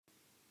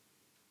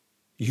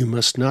You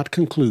must not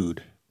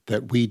conclude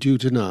that we do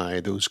deny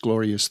those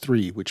glorious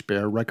three which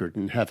bear record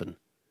in heaven,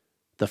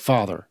 the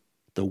Father,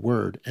 the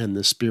Word, and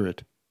the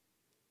Spirit.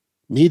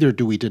 Neither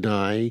do we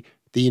deny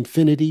the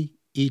infinity,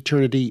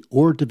 eternity,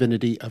 or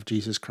divinity of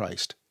Jesus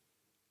Christ,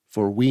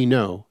 for we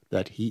know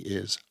that he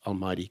is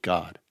Almighty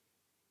God.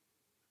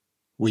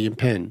 William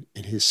Penn,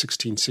 in his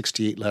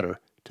 1668 letter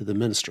to the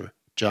minister,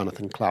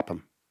 Jonathan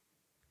Clapham.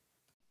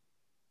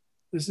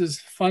 This is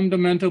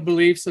Fundamental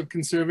Beliefs of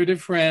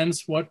Conservative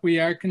Friends, What We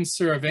Are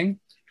Conserving.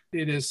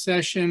 It is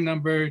session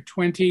number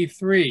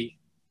 23.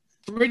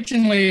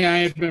 Originally, I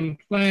had been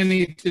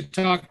planning to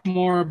talk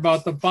more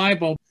about the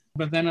Bible,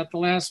 but then at the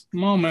last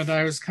moment,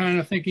 I was kind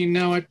of thinking,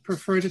 no, I'd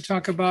prefer to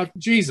talk about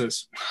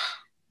Jesus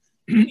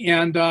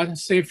and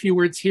say a few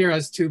words here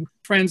as to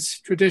Friends'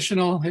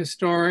 traditional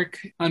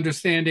historic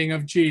understanding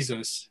of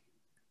Jesus.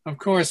 Of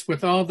course,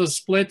 with all the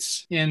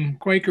splits in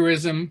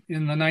Quakerism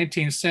in the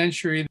 19th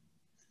century,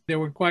 there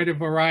were quite a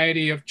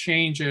variety of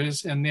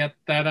changes in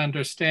that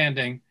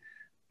understanding.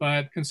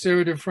 But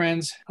conservative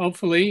friends,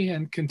 hopefully,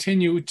 and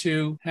continue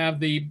to have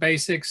the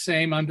basic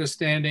same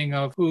understanding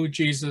of who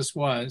Jesus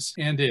was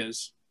and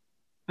is.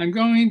 I'm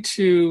going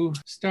to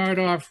start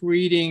off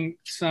reading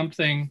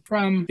something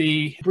from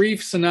the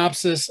brief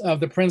synopsis of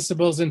the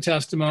Principles and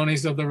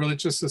Testimonies of the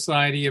Religious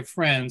Society of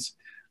Friends.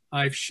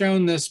 I've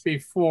shown this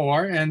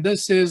before, and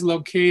this is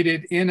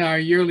located in our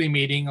yearly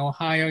meeting,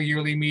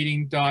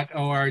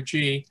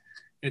 ohioyearlymeeting.org.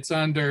 It's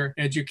under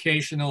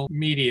Educational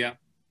Media.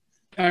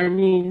 I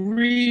will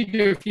read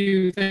a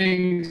few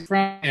things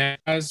from it.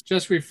 I was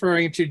just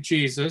referring to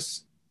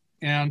Jesus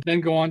and then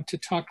go on to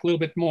talk a little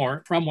bit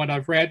more from what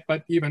I've read,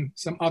 but even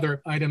some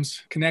other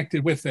items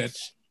connected with it.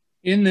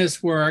 In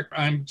this work,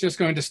 I'm just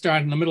going to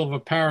start in the middle of a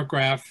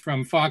paragraph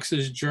from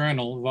Fox's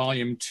Journal,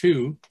 Volume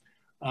 2.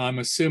 I'm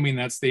assuming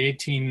that's the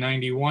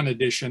 1891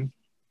 edition.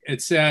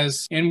 It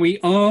says, "And we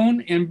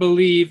own and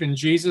believe in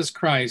Jesus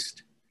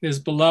Christ, his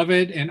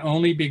beloved and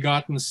only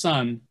begotten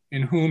Son,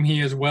 in whom he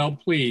is well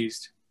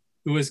pleased,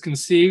 who is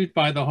conceived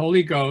by the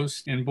Holy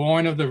Ghost and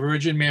born of the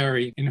Virgin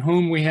Mary, in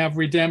whom we have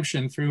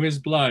redemption through his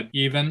blood,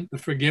 even the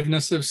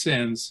forgiveness of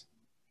sins,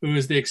 who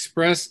is the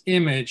express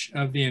image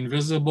of the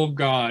invisible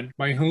God,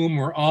 by whom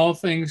were all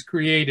things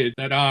created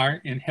that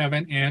are in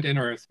heaven and in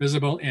earth,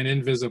 visible and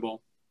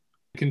invisible."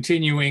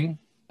 Continuing,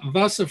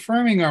 "Thus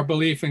affirming our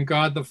belief in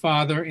God the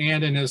Father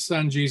and in his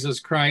Son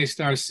Jesus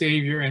Christ, our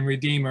Savior and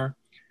Redeemer,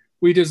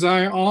 we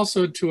desire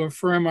also to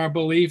affirm our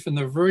belief in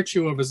the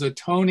virtue of his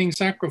atoning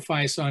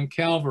sacrifice on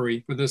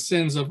Calvary for the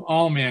sins of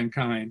all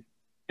mankind,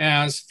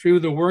 as through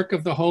the work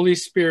of the Holy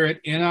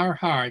Spirit in our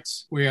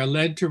hearts, we are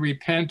led to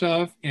repent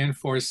of and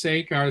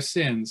forsake our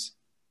sins.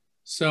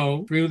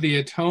 So, through the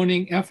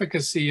atoning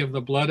efficacy of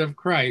the blood of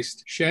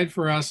Christ shed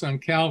for us on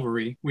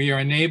Calvary, we are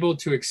enabled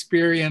to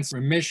experience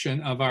remission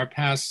of our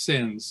past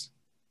sins."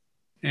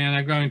 And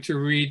I'm going to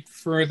read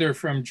further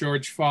from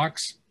George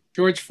Fox.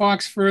 George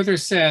Fox further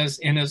says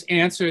in his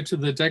answer to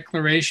the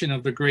declaration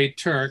of the Great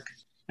Turk,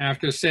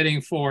 after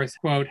setting forth,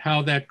 quote,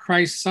 "how that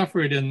Christ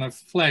suffered in the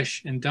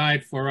flesh and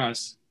died for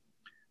us.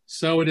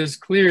 So it is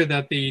clear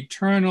that the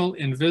eternal,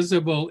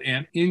 invisible,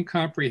 and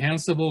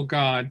incomprehensible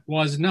God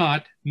was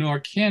not, nor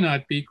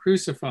cannot be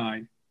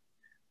crucified.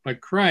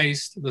 But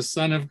Christ, the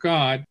Son of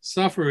God,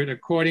 suffered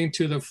according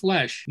to the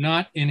flesh,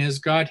 not in his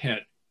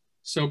Godhead.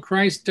 So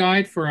Christ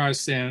died for our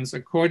sins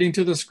according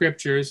to the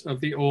scriptures of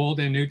the Old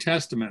and New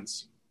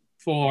Testaments.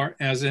 For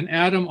as in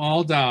Adam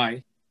all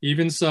die,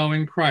 even so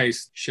in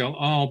Christ shall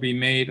all be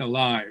made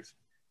alive.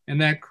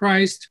 And that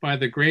Christ, by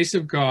the grace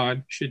of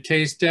God, should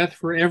taste death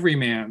for every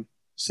man.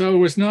 So it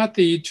was not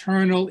the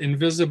eternal,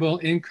 invisible,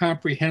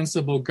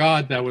 incomprehensible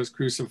God that was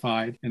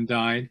crucified and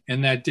died,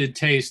 and that did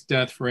taste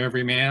death for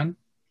every man,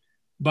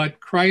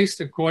 but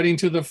Christ according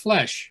to the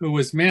flesh, who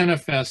was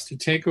manifest to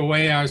take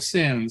away our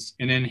sins,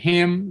 and in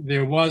him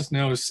there was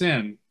no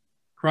sin.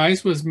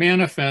 Christ was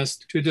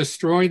manifest to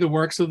destroy the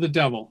works of the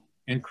devil.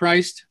 And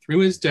Christ, through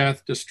his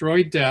death,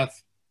 destroyed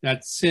death,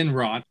 that sin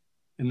wrought,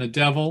 and the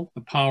devil,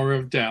 the power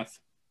of death.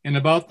 And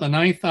about the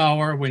 9th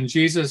hour, when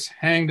Jesus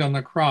hanged on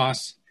the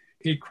cross,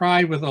 he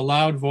cried with a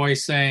loud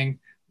voice, saying,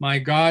 my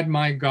God,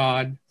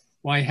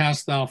 why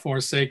hast thou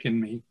forsaken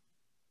me?"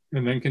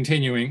 And then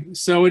continuing,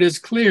 "So it is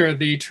clear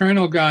the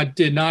eternal God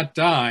did not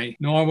die,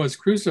 nor was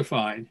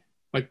crucified,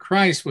 but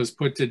Christ was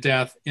put to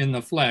death in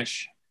the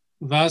flesh.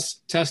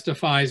 Thus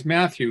testifies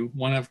Matthew,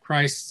 one of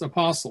Christ's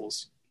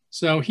apostles.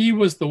 So he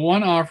was the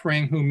one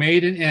offering who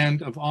made an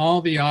end of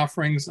all the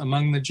offerings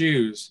among the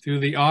Jews through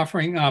the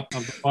offering up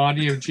of the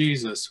body of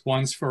Jesus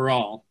once for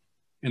all."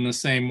 In the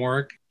same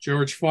work,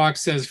 George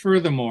Fox says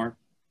furthermore,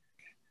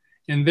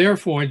 "And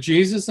therefore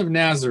Jesus of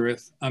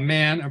Nazareth, a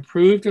man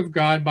approved of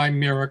God by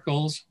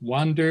miracles,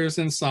 wonders,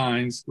 and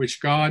signs,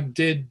 which God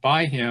did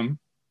by him,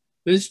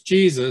 this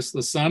Jesus,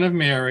 the Son of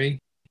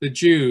Mary, the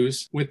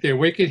Jews, with their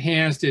wicked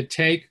hands did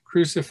take,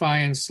 crucify,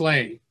 and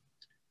slay.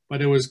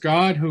 But it was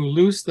God who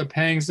loosed the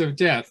pangs of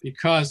death,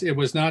 because it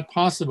was not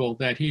possible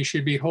that he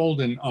should be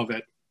holden of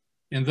it.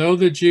 And though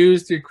the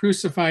Jews did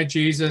crucify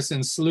Jesus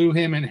and slew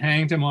him and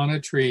hanged him on a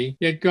tree,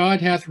 yet God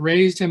hath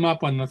raised him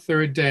up on the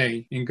third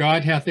day, and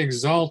God hath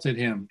exalted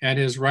him at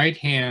his right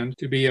hand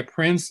to be a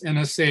prince and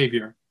a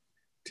savior,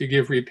 to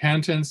give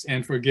repentance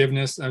and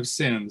forgiveness of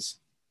sins.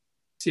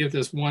 See if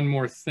there's one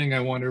more thing I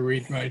want to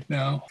read right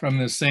now from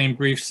the same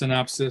brief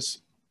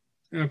synopsis.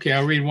 Okay,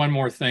 I'll read one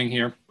more thing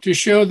here. To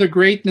show the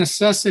great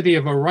necessity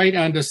of a right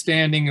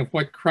understanding of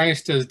what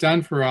Christ has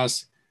done for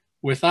us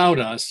without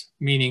us,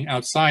 meaning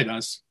outside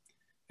us,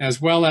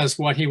 as well as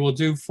what he will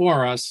do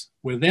for us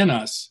within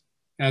us,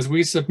 as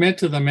we submit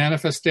to the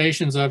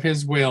manifestations of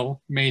his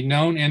will made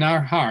known in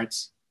our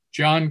hearts.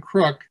 John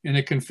Crook, in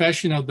a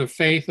confession of the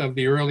faith of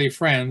the early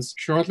Friends,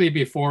 shortly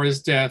before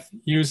his death,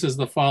 uses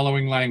the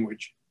following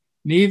language.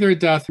 Neither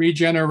doth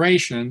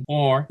regeneration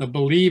or the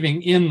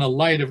believing in the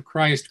light of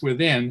Christ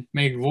within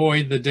make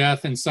void the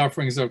death and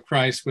sufferings of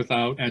Christ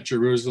without at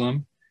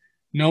Jerusalem,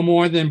 no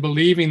more than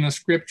believing the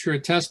scripture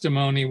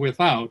testimony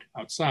without,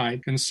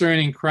 outside,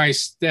 concerning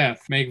Christ's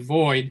death make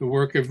void the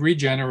work of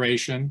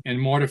regeneration and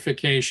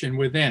mortification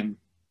within.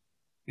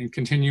 And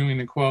continuing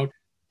the quote,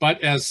 but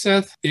as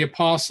saith the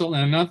apostle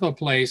in another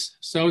place,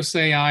 so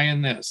say I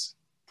in this.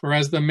 For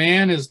as the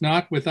man is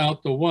not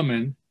without the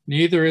woman,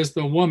 neither is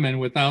the woman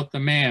without the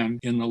man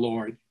in the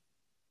Lord.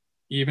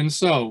 Even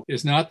so,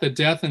 is not the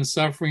death and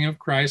suffering of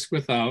Christ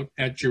without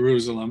at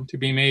Jerusalem to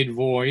be made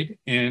void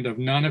and of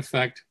none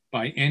effect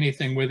by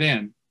anything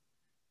within?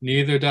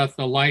 Neither doth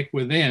the light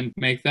within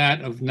make that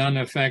of none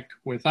effect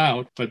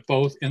without, but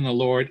both in the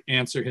Lord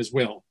answer his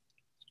will.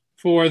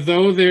 For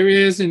though there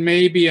is and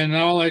may be a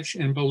knowledge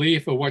and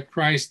belief of what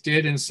Christ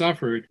did and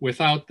suffered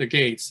without the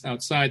gates,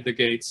 outside the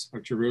gates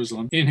of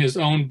Jerusalem, in his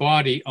own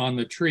body on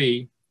the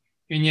tree,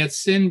 and yet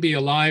sin be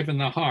alive in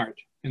the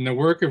heart, and the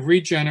work of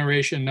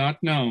regeneration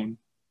not known,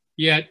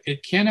 yet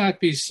it cannot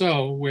be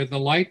so where the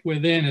light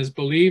within is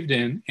believed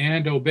in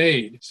and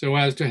obeyed, so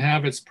as to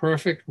have its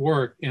perfect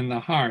work in the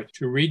heart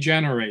to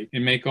regenerate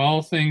and make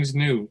all things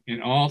new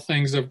and all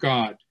things of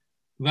God.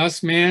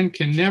 Thus man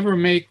can never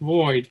make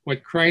void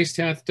what Christ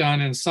hath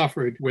done and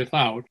suffered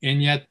without,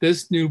 and yet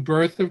this new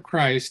birth of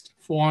Christ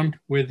formed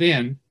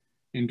within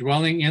and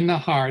dwelling in the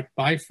heart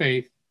by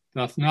faith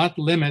doth not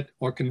limit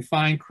or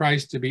confine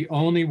Christ to be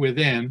only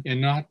within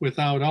and not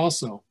without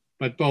also,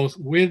 but both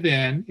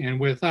within and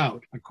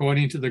without,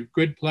 according to the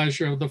good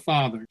pleasure of the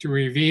Father, to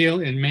reveal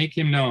and make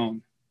him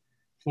known.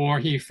 For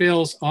he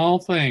fills all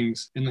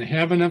things, and the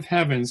heaven of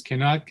heavens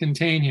cannot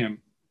contain him,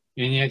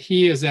 and yet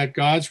he is at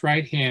God's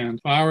right hand,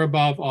 far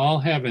above all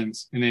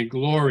heavens, in a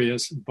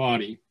glorious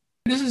body.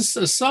 This is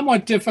a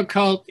somewhat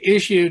difficult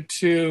issue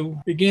to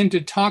begin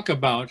to talk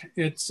about.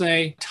 It's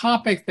a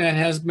topic that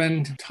has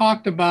been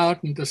talked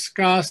about and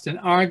discussed and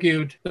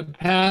argued the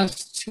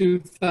past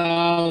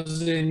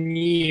 2,000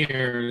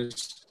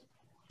 years.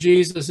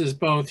 Jesus is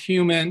both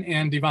human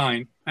and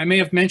divine. I may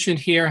have mentioned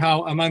here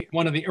how among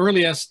one of the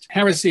earliest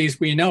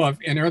heresies we know of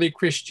in early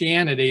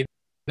Christianity,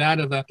 that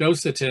of the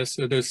Docetists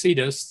or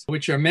Docetists,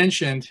 which are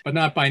mentioned, but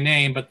not by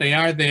name, but they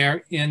are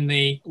there in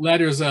the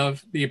letters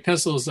of the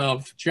epistles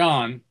of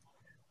John,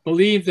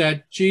 believed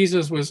that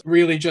Jesus was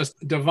really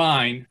just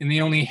divine, and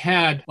he only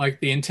had, like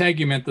the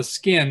integument, the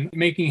skin,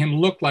 making him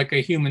look like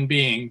a human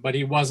being, but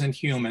he wasn't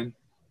human.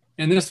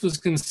 And this was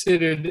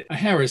considered a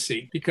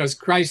heresy, because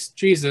Christ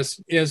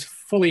Jesus is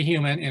fully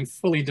human and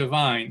fully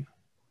divine.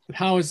 But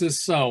how is this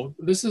so?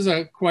 This is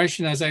a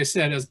question, as I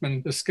said, has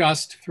been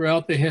discussed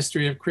throughout the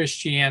history of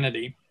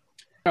Christianity.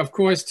 Of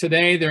course,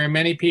 today there are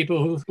many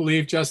people who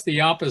believe just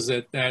the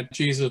opposite, that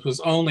Jesus was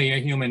only a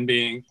human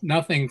being,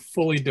 nothing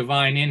fully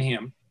divine in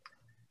him.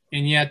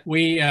 And yet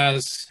we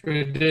as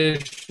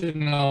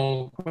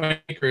traditional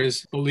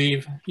Quakers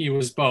believe he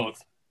was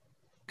both.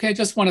 Okay, I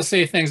just want to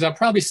say things I've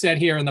probably said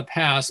here in the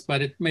past,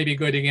 but it may be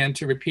good again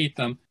to repeat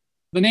them.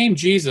 The name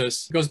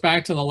Jesus goes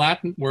back to the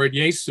Latin word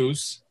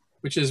Jesus,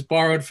 which is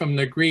borrowed from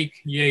the Greek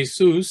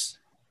Jesus,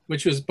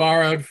 which was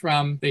borrowed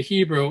from the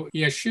Hebrew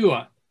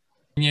Yeshua.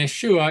 And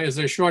Yeshua is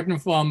a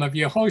shortened form of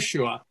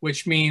Yehoshua,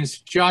 which means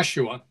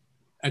Joshua.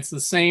 It's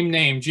the same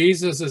name.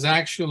 Jesus is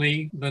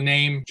actually the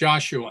name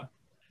Joshua.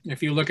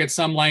 If you look at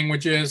some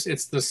languages,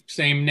 it's the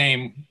same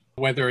name,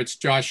 whether it's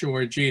Joshua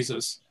or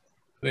Jesus.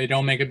 They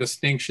don't make a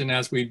distinction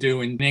as we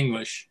do in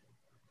English.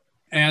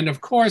 And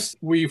of course,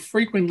 we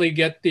frequently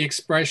get the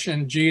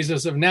expression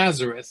Jesus of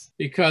Nazareth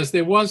because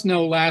there was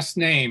no last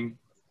name.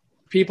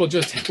 People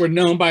just were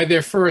known by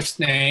their first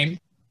name,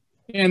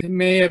 and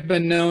may have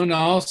been known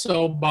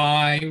also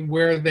by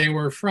where they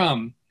were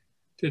from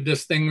to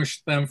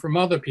distinguish them from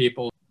other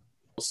people.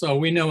 So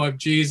we know of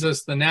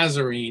Jesus the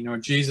Nazarene or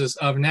Jesus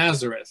of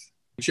Nazareth,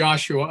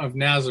 Joshua of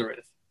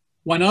Nazareth.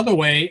 One other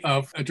way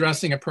of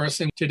addressing a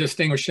person to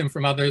distinguish him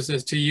from others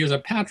is to use a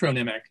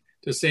patronymic,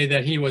 to say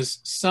that he was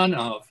son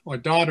of or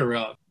daughter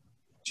of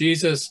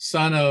Jesus,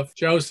 son of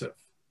Joseph.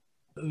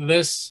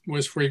 This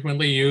was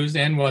frequently used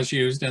and was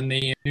used in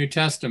the New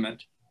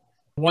Testament.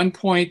 One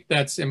point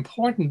that's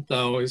important,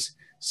 though, is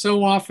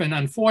so often,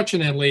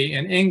 unfortunately,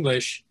 in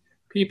English,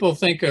 people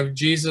think of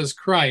Jesus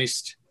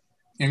Christ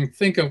and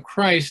think of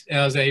Christ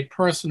as a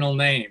personal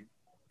name.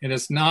 It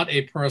is not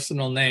a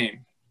personal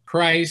name.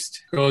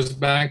 Christ goes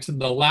back to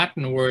the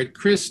Latin word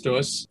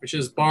Christus, which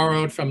is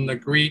borrowed from the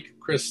Greek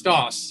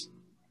Christos.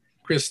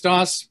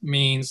 Christos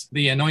means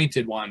the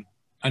anointed one,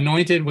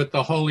 anointed with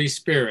the Holy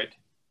Spirit,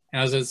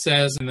 as it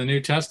says in the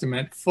New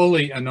Testament,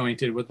 fully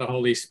anointed with the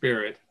Holy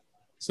Spirit.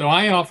 So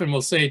I often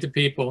will say to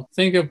people,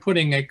 think of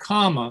putting a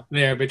comma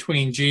there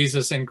between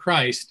Jesus and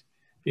Christ,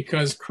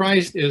 because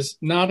Christ is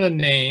not a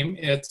name,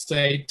 it's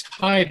a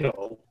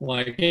title,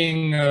 like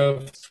King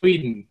of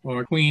Sweden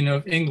or Queen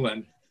of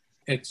England.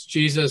 It's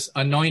Jesus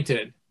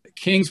anointed.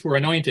 Kings were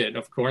anointed,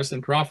 of course,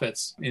 and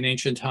prophets in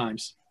ancient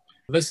times.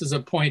 This is a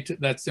point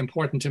that's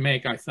important to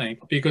make, I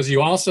think, because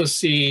you also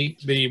see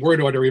the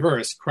word order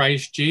reverse,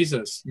 Christ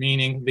Jesus,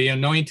 meaning the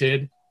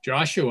anointed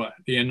Joshua,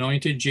 the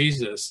anointed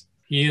Jesus.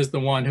 He is the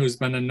one who's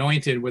been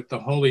anointed with the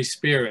Holy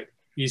Spirit.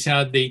 He's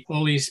had the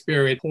Holy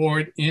Spirit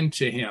poured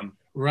into him,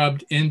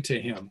 rubbed into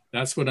him.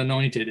 That's what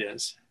anointed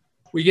is.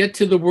 We get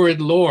to the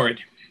word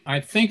Lord. I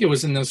think it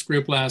was in this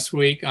group last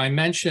week. I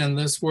mentioned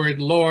this word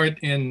Lord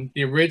in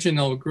the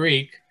original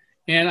Greek.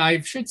 And I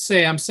should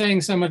say I'm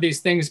saying some of these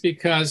things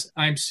because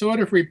I'm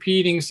sort of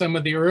repeating some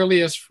of the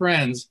earliest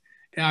friends.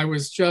 I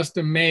was just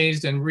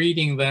amazed in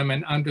reading them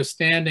and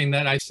understanding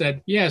that I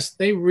said, yes,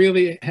 they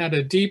really had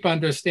a deep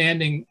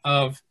understanding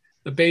of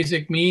the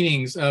basic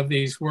meanings of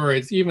these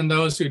words, even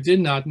those who did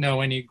not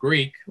know any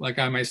Greek, like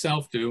I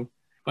myself do.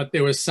 But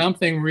there was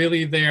something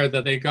really there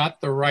that they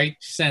got the right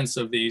sense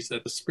of these,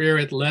 that the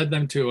Spirit led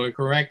them to a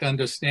correct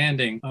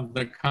understanding of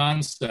the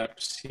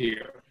concepts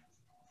here.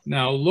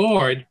 Now,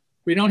 Lord,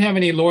 we don't have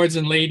any lords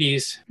and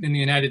ladies in the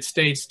United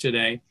States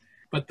today,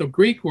 but the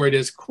Greek word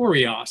is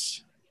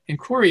kurios. And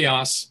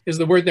kurios is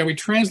the word that we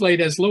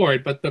translate as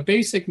Lord, but the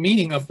basic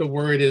meaning of the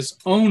word is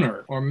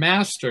owner or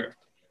master.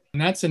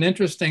 And that's an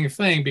interesting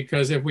thing,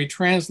 because if we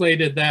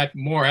translated that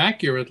more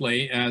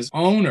accurately as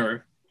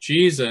owner,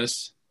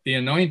 Jesus, the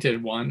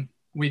anointed one,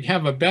 we'd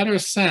have a better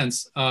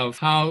sense of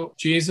how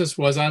Jesus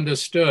was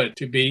understood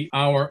to be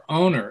our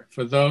owner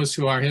for those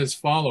who are his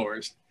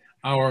followers,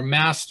 our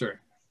master.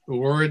 The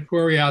word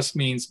kurios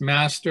means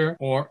master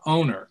or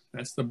owner.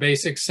 That's the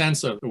basic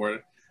sense of the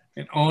word.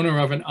 An owner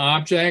of an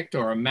object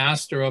or a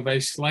master of a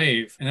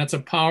slave. And that's a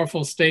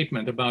powerful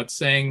statement about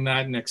saying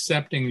that and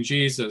accepting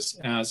Jesus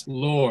as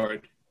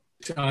Lord,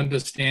 to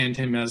understand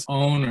him as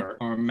owner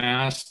or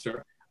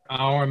master,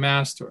 our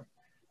master.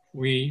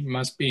 We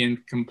must be in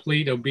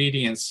complete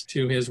obedience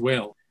to his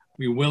will.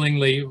 We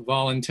willingly,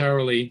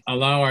 voluntarily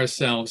allow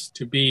ourselves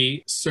to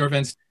be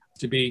servants,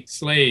 to be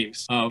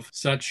slaves of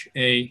such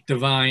a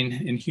divine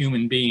and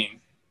human being.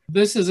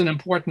 This is an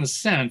important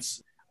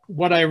sense.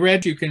 What I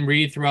read, you can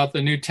read throughout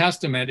the New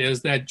Testament,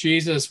 is that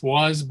Jesus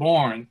was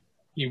born.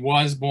 He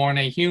was born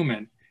a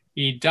human.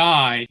 He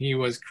died. He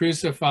was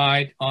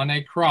crucified on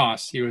a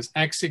cross. He was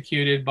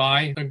executed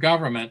by the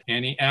government,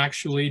 and he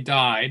actually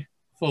died,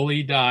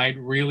 fully died,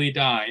 really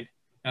died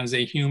as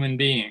a human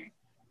being.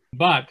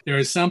 But there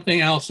is something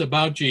else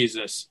about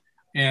Jesus.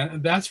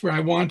 And that's where I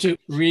want to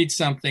read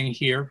something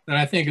here that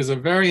I think is a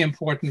very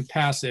important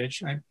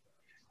passage. I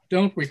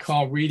don't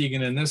recall reading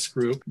it in this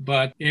group,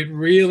 but it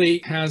really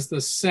has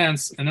the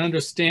sense and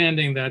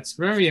understanding that's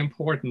very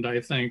important, I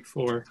think,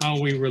 for how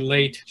we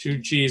relate to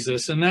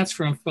Jesus. And that's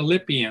from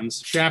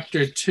Philippians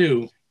chapter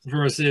 2,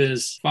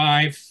 verses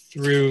 5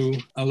 through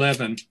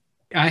 11.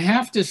 I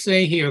have to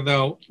say here,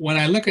 though, when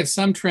I look at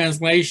some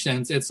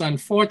translations, it's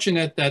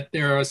unfortunate that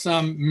there are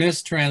some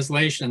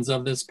mistranslations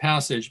of this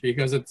passage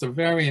because it's a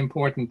very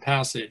important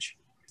passage.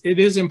 It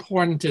is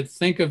important to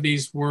think of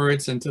these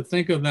words and to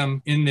think of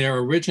them in their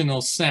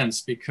original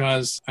sense,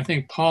 because I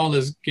think Paul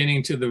is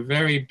getting to the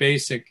very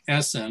basic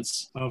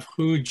essence of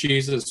who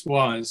Jesus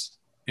was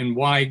and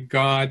why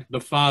God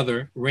the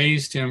Father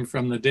raised him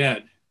from the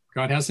dead.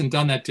 God hasn't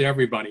done that to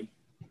everybody.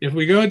 If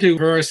we go to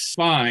verse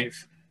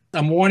 5,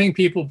 I'm warning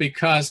people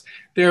because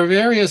there are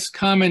various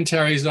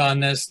commentaries on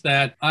this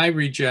that I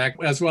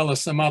reject, as well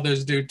as some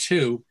others do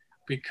too,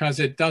 because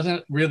it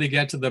doesn't really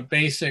get to the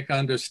basic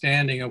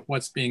understanding of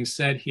what's being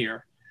said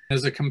here.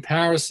 There's a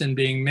comparison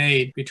being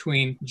made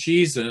between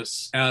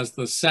Jesus as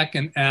the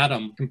second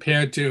Adam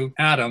compared to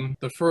Adam,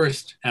 the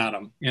first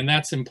Adam, and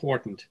that's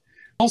important.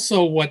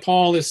 Also, what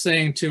Paul is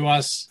saying to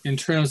us in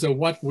terms of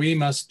what we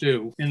must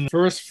do. In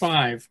verse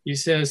 5, he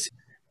says,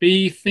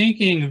 "Be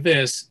thinking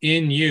this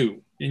in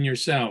you, in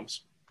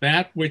yourselves,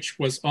 that which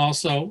was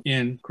also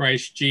in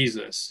Christ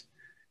Jesus."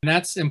 And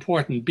that's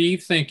important. Be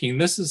thinking.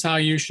 This is how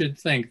you should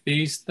think,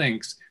 these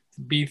things.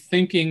 Be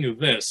thinking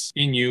this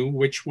in you,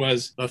 which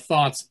was the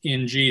thoughts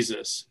in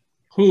Jesus,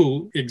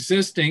 who,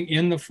 existing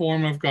in the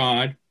form of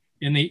God,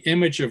 in the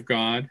image of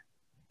God,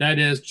 that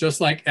is, just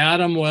like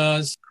Adam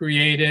was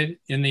created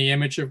in the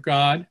image of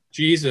God,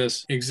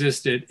 Jesus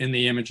existed in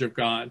the image of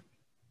God.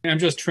 I'm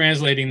just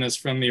translating this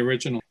from the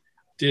original.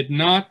 Did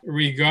not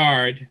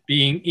regard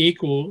being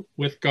equal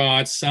with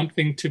God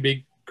something to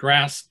be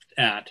grasped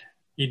at.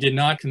 He did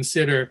not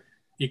consider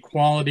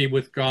equality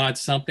with God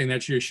something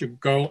that you should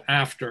go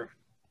after.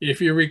 If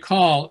you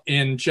recall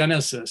in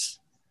Genesis,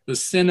 the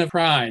sin of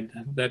pride,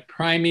 that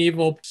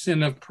primeval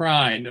sin of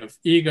pride, of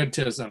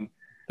egotism,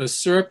 The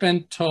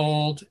serpent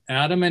told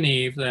Adam and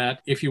Eve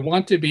that if you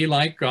want to be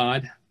like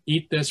God,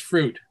 eat this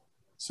fruit.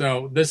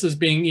 So this is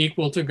being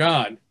equal to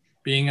God,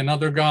 being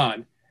another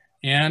God,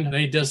 and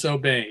they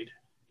disobeyed.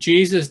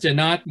 Jesus did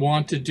not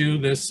want to do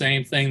this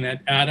same thing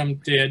that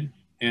Adam did.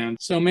 And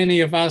so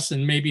many of us,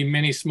 in maybe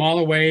many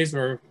smaller ways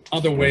or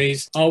other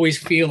ways, always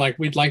feel like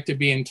we'd like to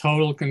be in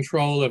total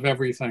control of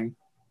everything.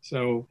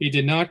 So he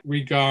did not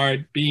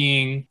regard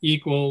being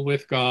equal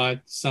with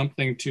God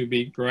something to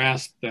be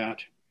grasped at.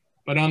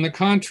 But on the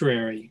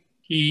contrary,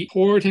 he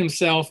poured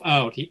himself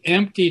out. He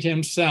emptied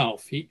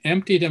himself. He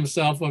emptied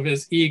himself of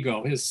his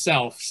ego, his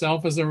self.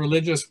 Self is a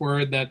religious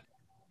word that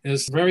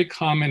is very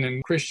common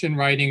in Christian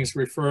writings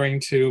referring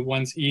to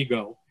one's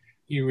ego.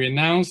 He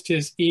renounced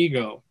his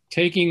ego,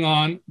 taking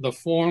on the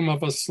form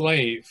of a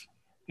slave.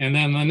 And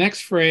then the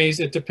next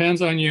phrase, it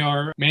depends on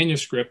your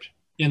manuscript,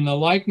 in the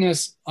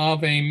likeness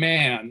of a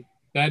man,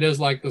 that is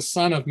like the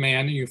Son of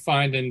Man you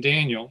find in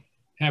Daniel,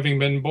 having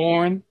been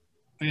born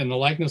in the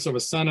likeness of a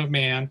son of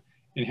man,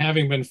 and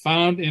having been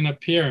found in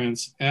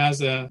appearance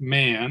as a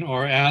man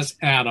or as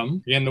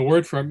Adam. Again, the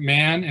word for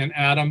man and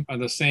Adam are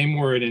the same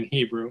word in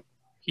Hebrew.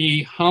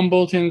 He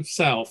humbled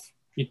himself.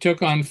 He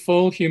took on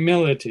full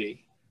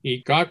humility.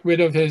 He got rid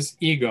of his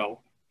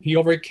ego. He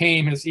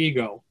overcame his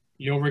ego.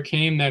 He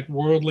overcame that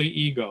worldly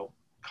ego,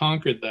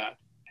 conquered that,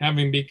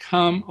 having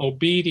become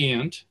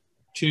obedient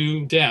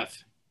to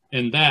death,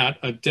 and that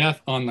a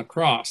death on the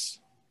cross.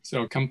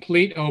 So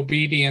complete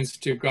obedience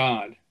to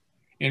God.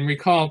 And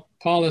recall,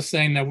 Paul is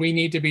saying that we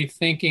need to be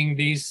thinking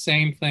these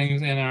same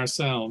things in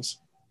ourselves.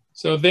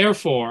 So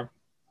therefore,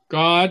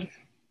 God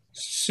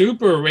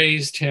super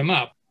raised him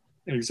up,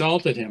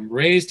 exalted him,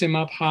 raised him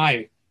up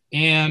high,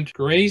 and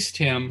graced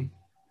him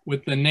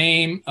with the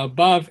name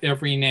above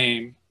every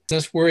name.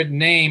 This word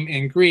name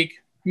in Greek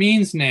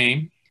means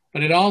name,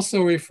 but it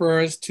also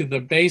refers to the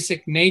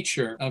basic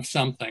nature of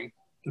something,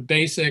 the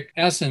basic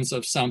essence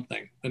of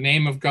something. The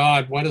name of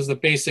God, what is the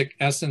basic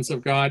essence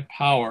of God?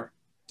 Power.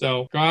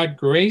 So God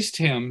graced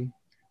him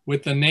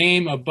with the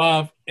name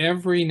above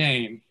every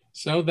name,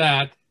 so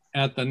that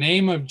at the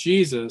name of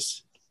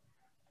Jesus,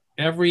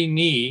 every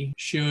knee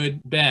should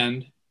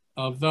bend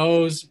of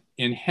those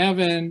in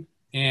heaven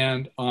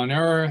and on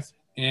earth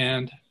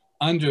and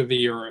under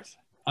the earth.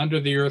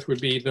 Under the earth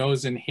would be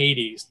those in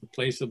Hades, the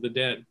place of the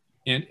dead.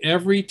 And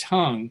every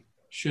tongue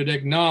should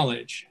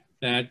acknowledge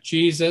that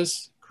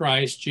Jesus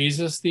Christ,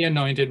 Jesus the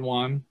Anointed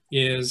One,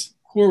 is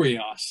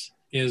Kurios,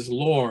 is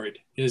Lord,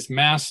 is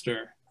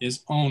Master,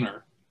 is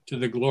Owner, to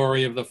the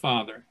glory of the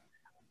Father.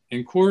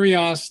 In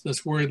Kurios,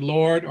 this word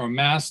Lord or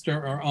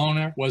Master or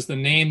Owner was the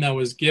name that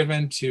was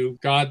given to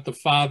God the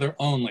Father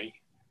only.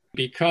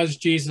 Because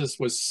Jesus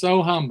was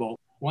so humble,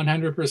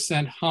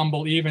 100%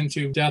 humble even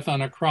to death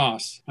on a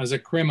cross as a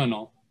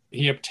criminal,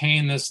 he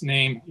obtained this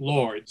name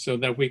Lord, so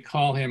that we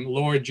call him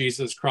Lord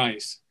Jesus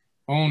Christ,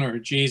 Owner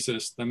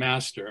Jesus the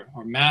Master,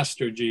 or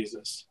Master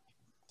Jesus.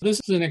 This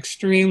is an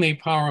extremely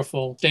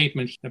powerful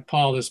statement that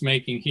Paul is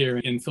making here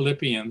in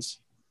Philippians.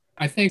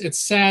 I think it's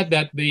sad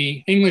that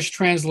the English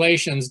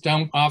translations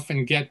don't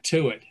often get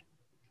to it.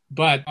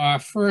 But our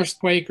first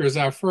Quakers,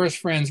 our first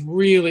friends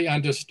really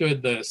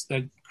understood this,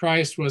 that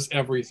Christ was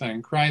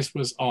everything. Christ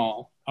was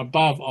all,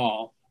 above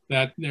all,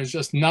 that there's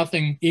just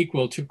nothing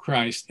equal to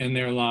Christ in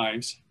their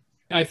lives.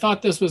 I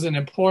thought this was an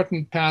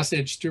important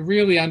passage to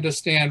really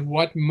understand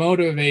what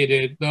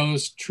motivated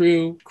those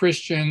true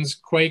Christians,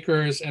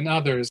 Quakers, and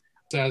others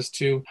as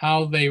to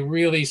how they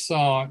really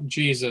saw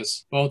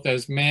Jesus, both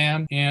as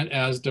man and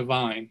as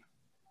divine.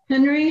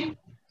 Henry?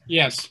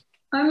 Yes.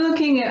 I'm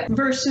looking at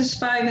verses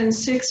 5 and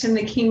 6 in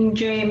the King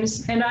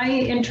James, and I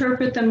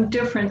interpret them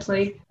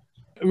differently.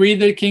 Read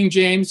the King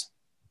James.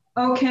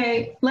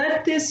 Okay.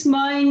 Let this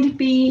mind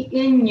be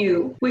in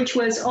you, which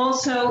was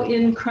also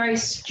in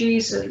Christ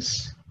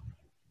Jesus,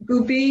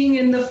 who being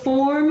in the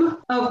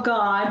form of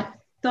God,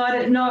 thought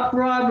it not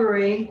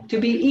robbery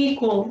to be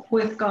equal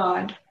with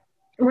God.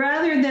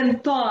 Rather than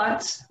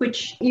thoughts,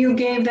 which you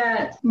gave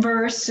that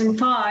verse in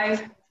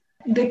 5,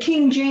 the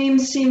King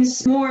James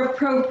seems more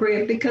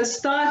appropriate because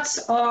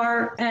thoughts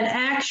are an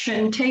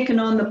action taken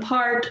on the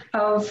part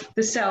of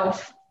the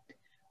self,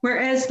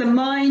 whereas the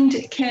mind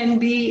can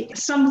be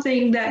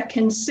something that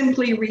can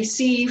simply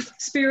receive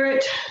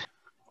spirit.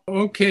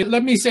 Okay,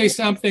 let me say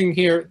something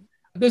here.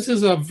 This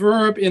is a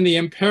verb in the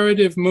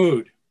imperative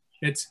mood.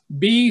 It's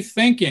be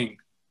thinking.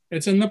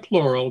 It's in the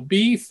plural.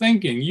 Be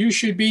thinking. You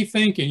should be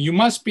thinking. You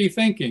must be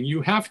thinking.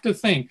 You have to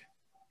think.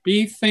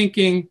 Be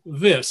thinking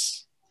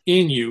this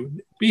in you.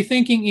 Be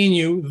thinking in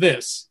you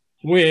this,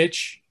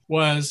 which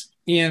was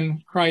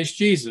in Christ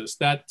Jesus,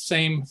 that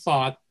same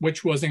thought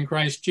which was in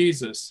Christ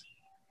Jesus,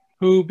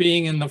 who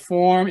being in the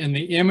form, in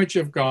the image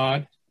of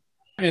God.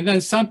 And then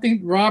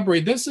something,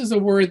 robbery, this is a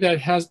word that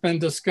has been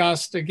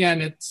discussed.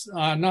 Again, it's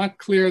not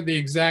clear the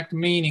exact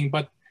meaning,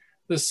 but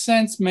the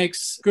sense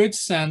makes good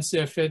sense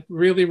if it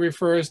really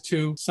refers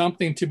to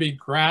something to be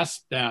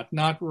grasped at,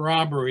 not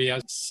robbery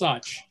as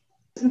such.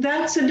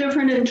 That's a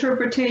different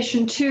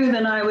interpretation too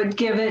than I would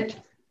give it.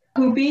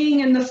 Who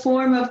being in the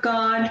form of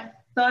God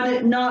thought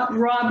it not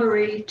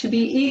robbery to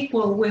be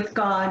equal with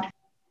God.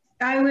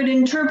 I would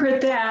interpret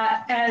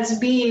that as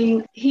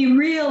being, he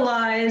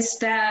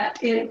realized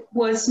that it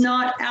was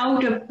not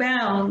out of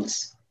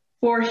bounds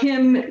for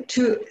him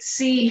to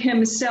see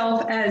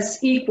himself as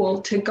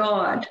equal to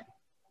God.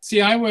 See,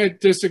 I would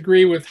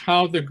disagree with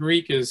how the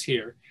Greek is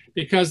here,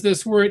 because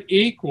this word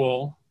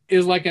equal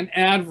is like an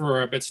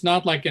adverb. It's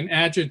not like an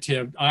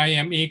adjective. I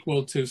am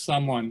equal to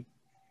someone.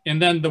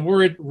 And then the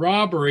word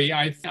robbery,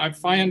 I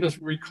find to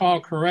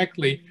recall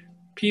correctly,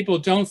 people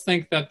don't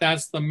think that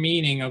that's the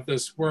meaning of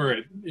this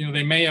word. You know,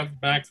 they may have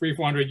back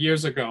 300-400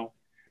 years ago.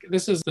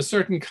 This is a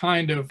certain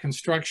kind of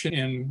construction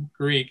in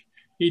Greek.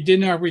 He did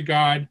not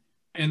regard,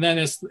 and then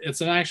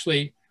it's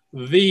actually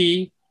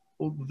the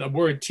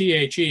word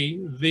the,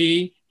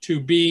 the to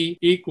be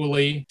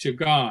equally to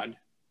God.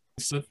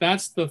 So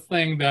that's the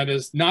thing that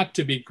is not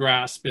to be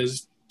grasped,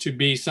 is to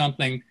be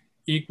something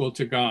equal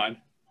to God.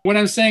 What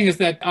I'm saying is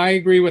that I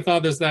agree with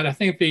others that I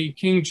think the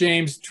King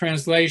James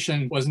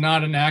translation was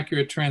not an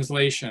accurate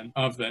translation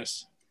of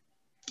this.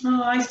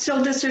 Oh, I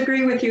still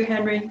disagree with you,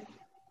 Henry.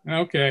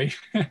 Okay.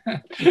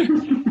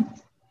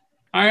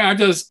 I'm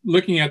just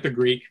looking at the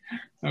Greek.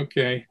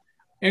 Okay.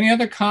 Any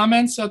other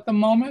comments at the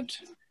moment?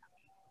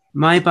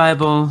 My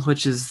Bible,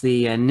 which is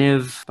the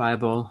Niv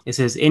Bible, it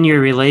says, in your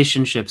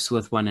relationships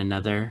with one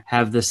another,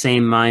 have the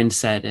same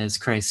mindset as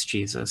Christ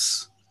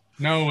Jesus.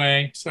 No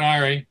way.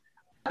 Sorry.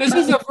 This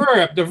is a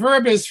verb. The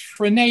verb is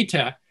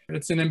phroneta.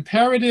 It's an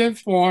imperative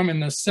form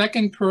in the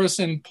second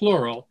person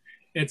plural.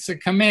 It's a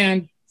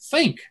command,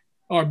 think,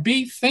 or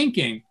be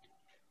thinking.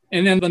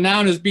 And then the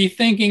noun is be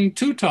thinking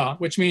tuta,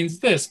 which means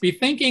this, be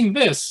thinking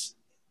this.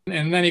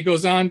 And then he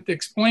goes on to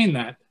explain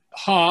that.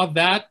 Ha,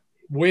 that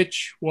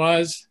which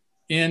was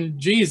in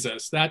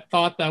Jesus, that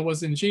thought that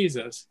was in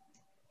Jesus.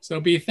 So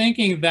be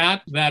thinking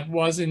that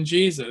was in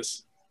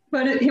Jesus.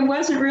 But it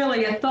wasn't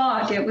really a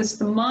thought. It was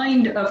the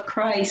mind of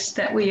Christ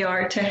that we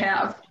are to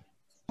have,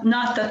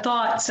 not the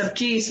thoughts of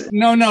Jesus.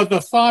 No,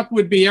 the thought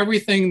would be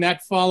everything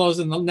that follows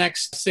in the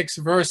next 6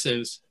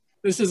 verses.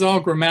 This is all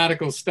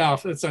grammatical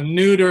stuff. It's a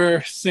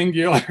neuter,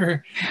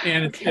 singular,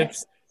 and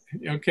it's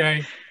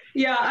okay.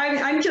 Yeah,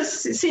 I'm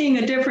just seeing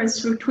a difference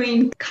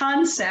between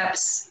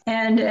concepts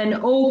and an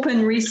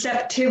open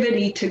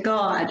receptivity to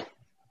God,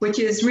 which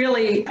is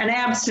really an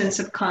absence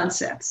of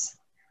concepts.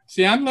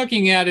 See, I'm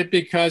looking at it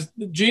because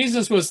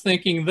Jesus was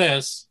thinking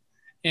this,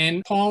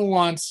 and Paul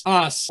wants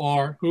us,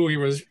 or who he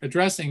was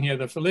addressing here,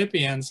 the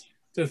Philippians,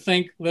 to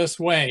think this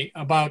way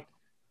about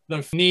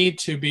the need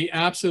to be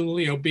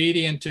absolutely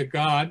obedient to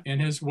God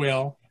and his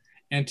will,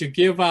 and to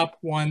give up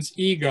one's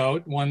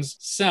ego, one's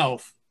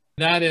self.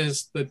 That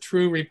is the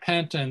true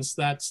repentance.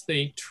 That's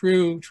the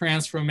true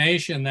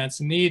transformation that's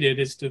needed,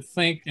 is to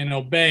think and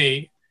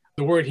obey.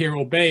 The word here,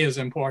 obey, is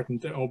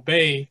important, to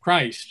obey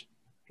Christ,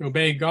 to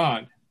obey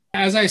God.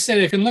 As I said,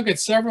 you can look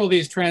at several of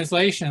these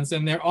translations,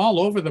 and they're all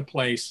over the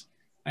place.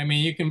 I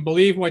mean, you can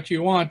believe what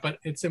you want, but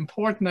it's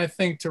important, I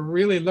think, to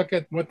really look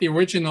at what the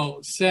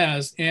original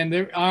says. And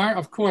there are,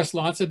 of course,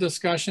 lots of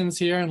discussions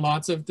here and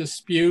lots of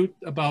dispute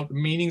about the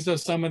meanings of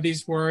some of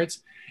these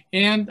words.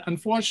 And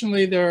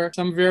unfortunately, there are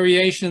some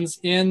variations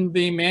in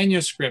the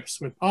manuscripts,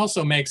 which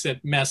also makes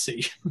it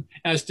messy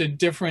as to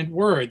different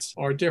words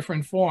or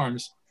different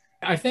forms.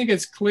 I think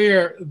it's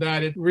clear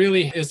that it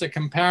really is a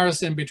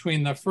comparison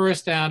between the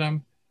first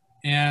Adam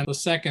and the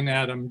second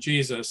Adam,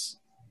 Jesus.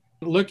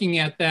 Looking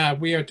at that,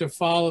 we are to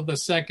follow the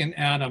second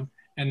Adam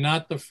and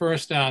not the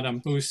first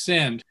Adam who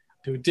sinned,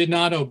 who did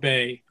not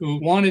obey, who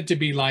wanted to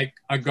be like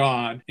a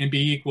God and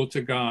be equal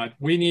to God.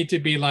 We need to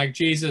be like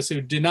Jesus,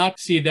 who did not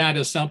see that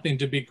as something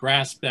to be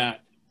grasped at.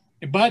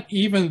 But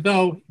even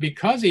though,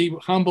 because he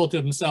humbled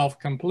himself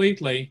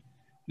completely,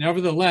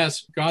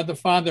 nevertheless, God the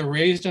Father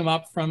raised him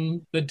up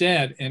from the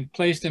dead and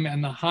placed him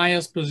in the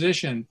highest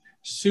position,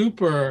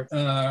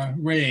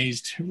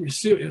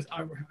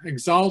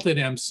 exalted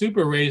him,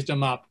 super raised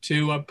him up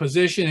to a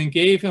position and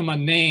gave him a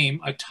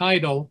name, a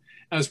title,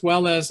 as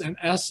well as an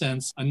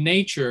essence, a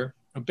nature,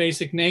 a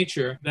basic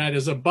nature that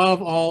is above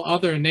all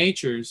other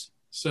natures,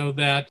 so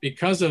that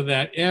because of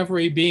that,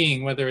 every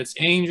being, whether it's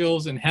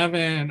angels in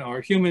heaven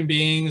or human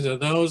beings or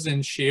those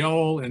in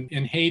Sheol and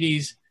in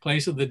Hades,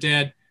 place of the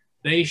dead,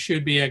 they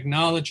should be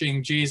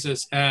acknowledging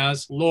Jesus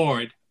as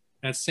Lord.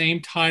 That same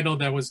title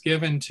that was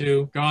given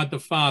to God the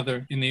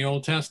Father in the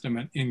Old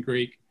Testament in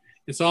Greek.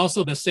 It's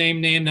also the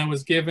same name that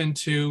was given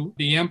to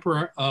the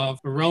emperor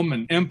of the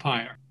Roman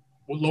Empire,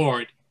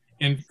 Lord.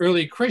 In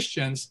early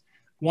Christians,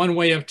 one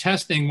way of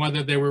testing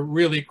whether they were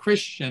really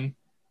Christian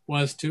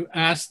was to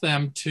ask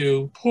them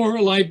to pour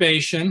a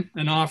libation,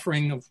 an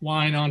offering of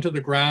wine, onto the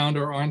ground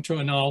or onto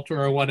an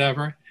altar or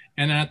whatever,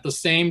 and at the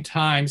same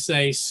time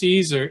say,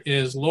 Caesar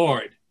is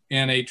Lord.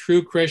 And a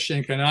true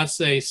Christian cannot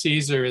say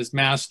Caesar is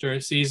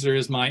master, Caesar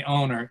is my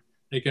owner.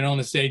 They can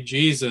only say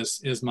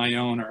Jesus is my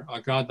owner,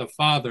 or God the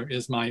Father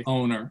is my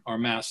owner or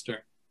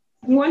master.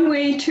 One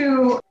way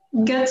to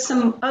get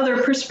some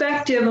other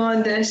perspective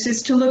on this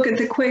is to look at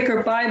the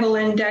Quaker Bible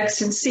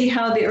Index and see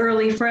how the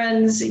early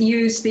Friends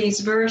use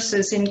these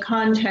verses in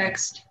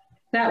context.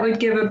 That would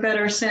give a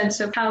better sense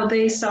of how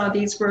they saw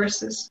these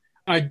verses.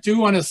 I do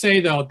want to say,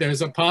 though,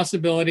 there's a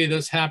possibility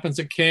this happens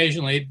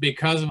occasionally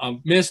because of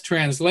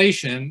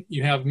mistranslation.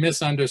 You have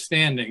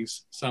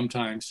misunderstandings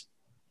sometimes.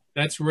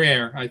 That's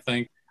rare, I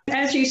think.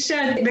 As you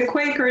said, the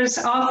Quakers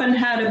often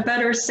had a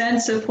better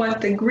sense of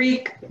what the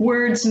Greek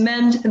words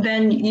meant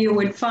than you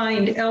would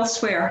find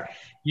elsewhere.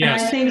 Yes.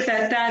 And I think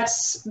that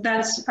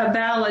that's a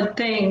valid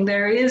thing.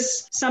 There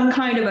is some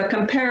kind of a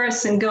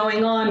comparison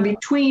going on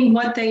between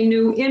what they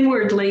knew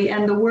inwardly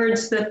and the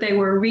words that they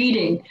were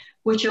reading,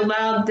 which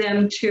allowed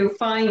them to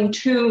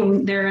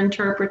fine-tune their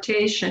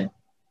interpretation.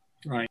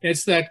 Right.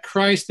 It's that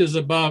Christ is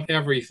above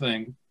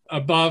everything,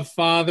 above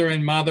father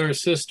and mother,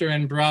 sister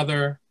and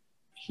brother.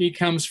 He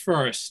comes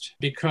first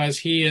because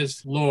he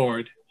is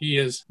Lord, he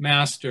is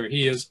master,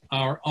 he is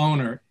our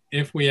owner.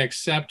 If we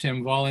accept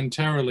him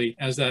voluntarily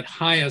as that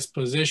highest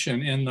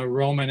position in the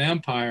Roman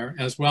Empire,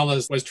 as well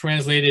as was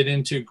translated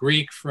into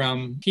Greek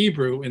from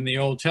Hebrew in the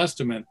Old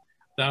Testament,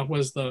 that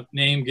was the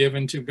name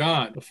given to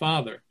God, the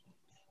Father.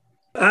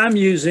 I'm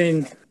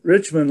using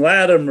Richmond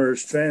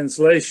Latimer's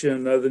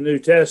translation of the New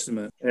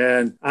Testament,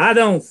 and I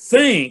don't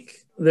think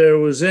there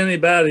was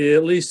anybody,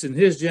 at least in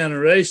his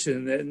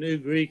generation, that knew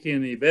Greek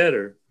any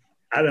better.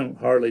 I don't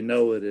hardly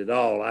know it at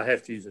all. I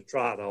have to use a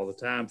trot all the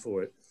time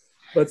for it.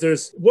 But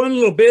there's one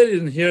little bit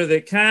in here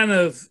that kind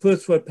of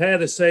puts what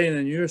Pat is saying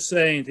and you're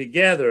saying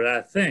together,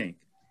 I think.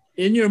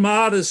 In your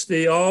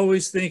modesty,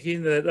 always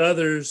thinking that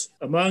others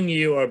among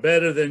you are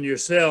better than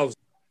yourselves,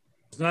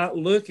 not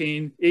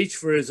looking each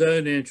for his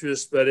own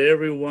interest, but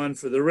everyone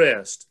for the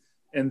rest.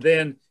 And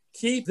then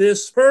keep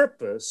this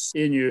purpose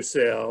in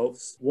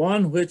yourselves,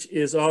 one which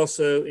is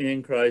also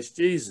in Christ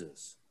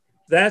Jesus.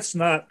 That's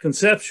not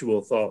conceptual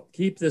thought.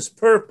 Keep this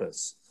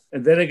purpose.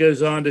 And then it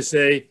goes on to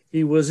say,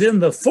 he was in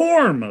the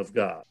form of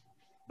God,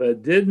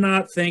 but did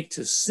not think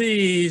to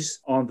seize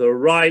on the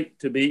right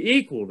to be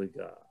equal to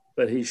God,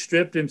 but he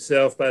stripped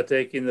himself by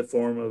taking the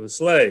form of a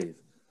slave.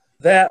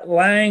 That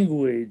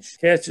language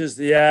catches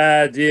the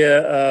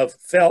idea of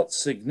felt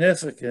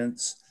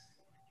significance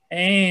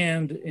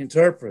and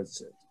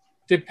interprets it.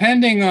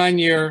 Depending on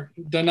your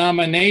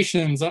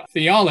denomination's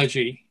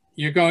theology,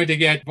 you're going to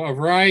get a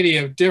variety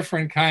of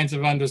different kinds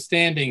of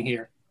understanding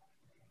here.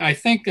 I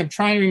think I'm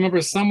trying to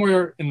remember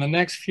somewhere in the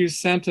next few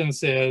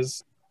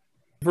sentences,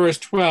 verse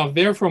 12,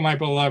 therefore, my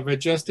beloved,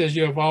 just as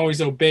you have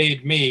always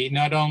obeyed me,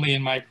 not only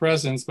in my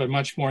presence, but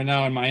much more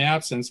now in my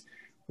absence,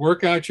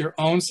 work out your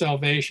own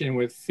salvation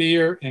with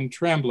fear and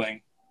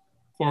trembling.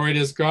 For it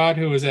is God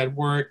who is at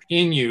work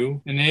in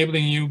you,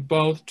 enabling you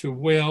both to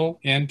will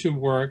and to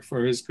work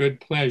for his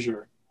good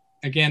pleasure.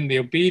 Again, the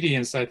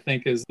obedience, I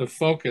think, is the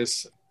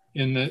focus.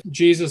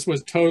 Jesus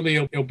was totally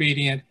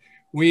obedient.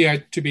 We are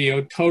to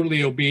be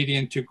totally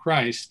obedient to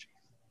Christ.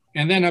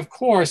 And then, of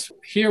course,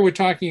 here we're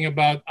talking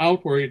about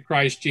outward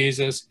Christ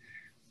Jesus,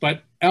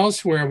 but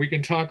elsewhere we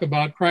can talk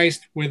about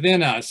Christ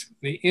within us,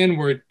 the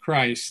inward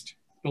Christ,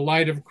 the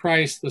light of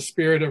Christ, the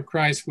Spirit of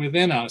Christ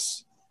within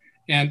us.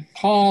 And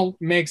Paul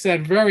makes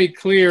that very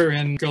clear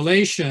in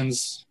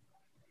Galatians,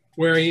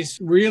 where he's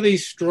really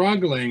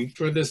struggling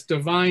for this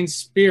divine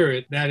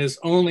spirit that is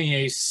only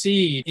a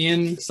seed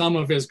in some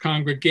of his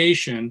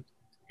congregation.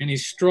 And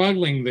he's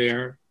struggling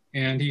there.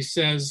 And he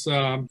says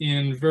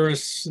in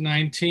verse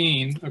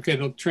 19, okay,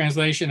 the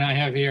translation I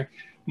have here,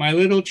 my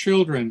little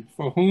children,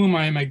 for whom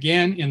I am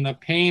again in the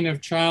pain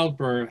of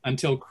childbirth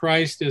until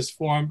Christ is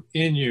formed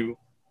in you.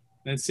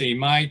 Let's see,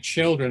 my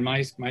children,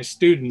 my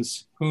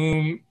students,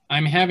 whom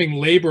I'm having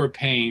labor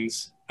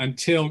pains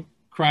until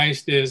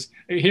Christ is,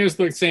 here's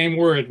the same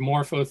word,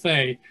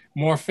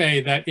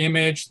 morphe, that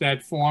image,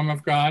 that form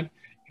of God,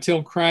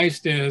 until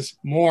Christ is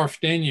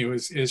morphed in you,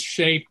 is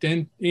shaped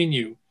in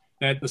you.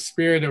 That the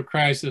Spirit of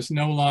Christ is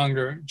no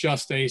longer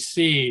just a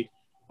seed,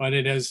 but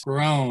it has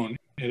grown.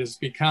 It has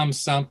become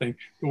something.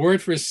 The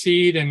word for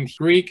seed in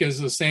Greek is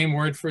the same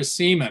word for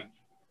semen.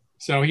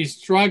 So he's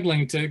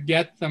struggling to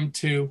get them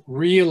to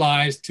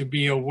realize, to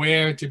be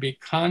aware, to be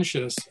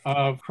conscious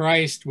of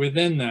Christ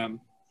within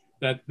them,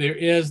 that there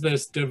is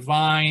this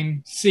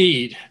divine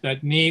seed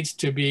that needs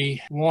to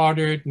be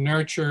watered,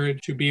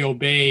 nurtured, to be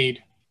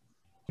obeyed.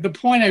 The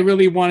point I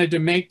really wanted to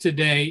make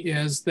today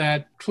is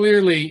that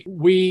clearly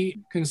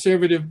we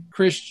conservative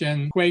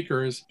Christian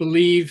Quakers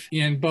believe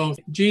in both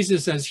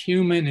Jesus as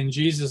human and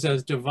Jesus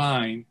as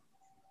divine.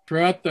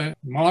 Throughout the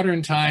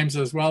modern times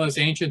as well as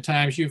ancient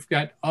times, you've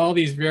got all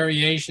these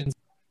variations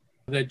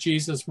that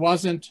Jesus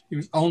he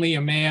was only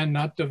a man,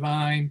 not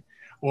divine,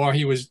 or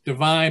he was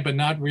divine but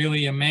not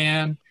really a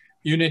man.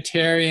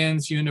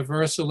 Unitarians,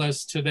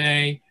 Universalists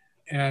today,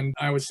 and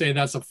I would say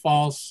that's a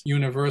false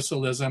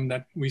universalism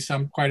that we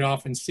quite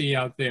often see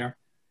out there.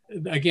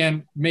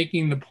 Again,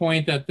 making the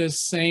point that this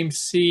same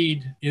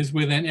seed is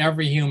within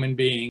every human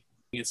being.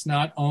 It's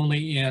not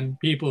only in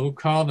people who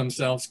call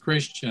themselves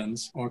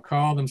Christians or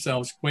call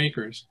themselves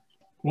Quakers.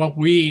 What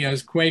we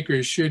as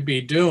Quakers should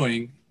be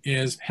doing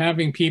is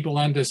having people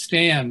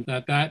understand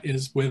that that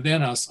is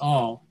within us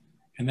all,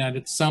 and that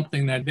it's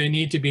something that they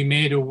need to be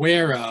made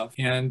aware of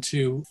and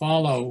to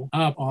follow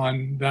up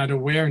on that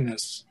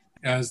awareness.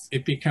 as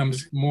it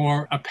becomes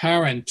more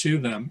apparent to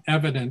them,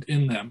 evident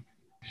in them.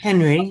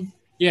 Henry,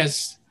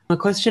 Yes. a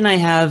question I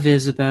have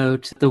is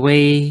about the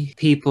way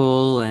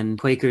people and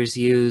Quakers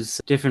use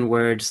different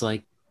words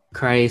like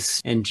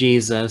Christ and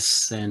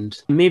Jesus,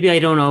 and maybe I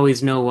don't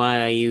always know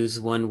why I use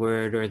one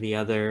word or the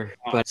other,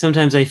 but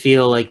sometimes I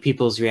feel like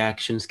people's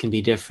reactions can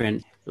be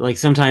different. Like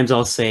sometimes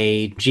I'll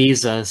say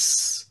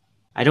Jesus.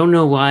 I don't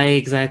know why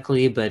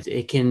exactly, but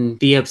it can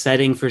be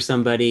upsetting for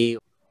somebody.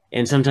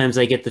 And sometimes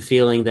I get the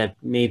feeling that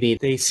maybe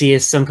they see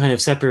some kind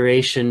of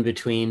separation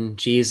between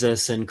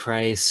Jesus and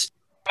Christ.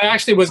 I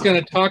actually was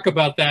going to talk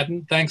about that,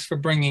 and thanks for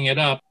bringing it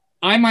up.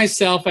 I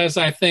myself, as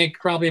I think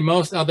probably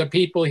most other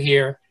people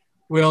here,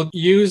 will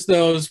use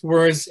those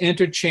words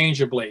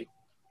interchangeably.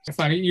 If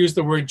I use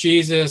the word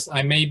Jesus,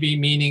 I may be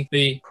meaning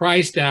the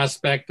Christ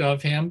aspect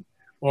of him,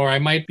 or I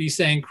might be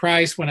saying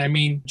Christ when I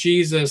mean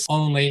Jesus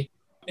only.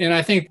 And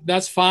I think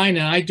that's fine,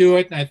 and I do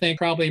it, and I think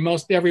probably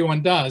most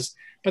everyone does.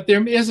 But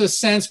there is a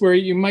sense where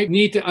you might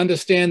need to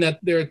understand that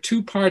there are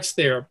two parts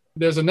there.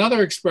 There's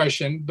another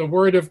expression, the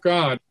Word of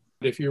God.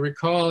 If you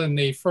recall, in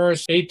the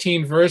first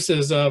 18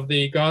 verses of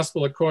the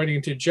Gospel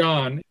according to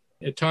John,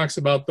 it talks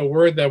about the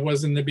Word that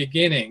was in the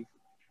beginning.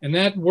 And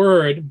that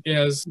word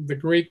is the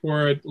Greek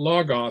word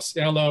logos,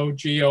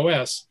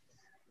 L-O-G-O-S,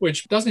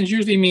 which doesn't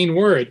usually mean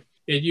word.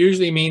 It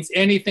usually means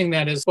anything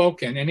that is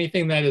spoken,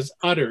 anything that is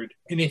uttered,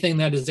 anything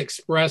that is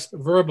expressed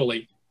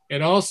verbally.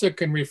 It also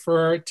can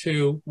refer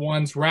to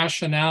one's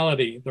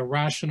rationality, the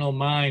rational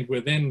mind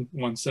within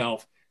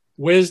oneself.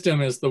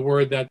 Wisdom is the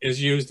word that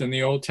is used in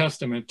the Old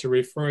Testament to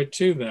refer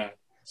to that.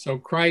 So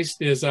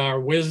Christ is our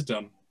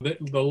wisdom,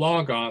 the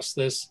logos,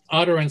 this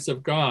utterance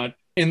of God,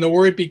 and the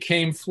word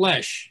became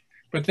flesh.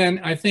 But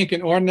then I think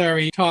in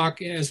ordinary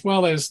talk, as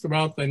well as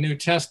throughout the New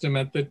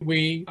Testament, that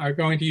we are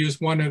going to use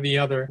one or the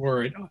other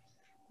word.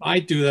 I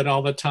do that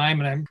all the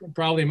time, and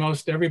probably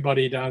most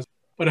everybody does.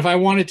 But if I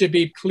wanted to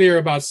be clear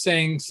about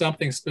saying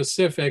something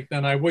specific,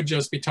 then I would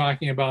just be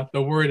talking about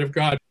the Word of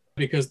God,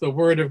 because the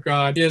Word of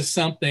God is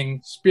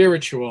something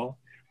spiritual,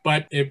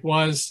 but it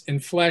was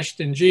enfleshed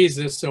in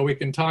Jesus, so we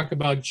can talk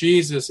about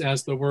Jesus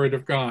as the Word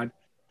of God.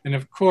 And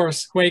of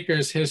course,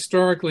 Quakers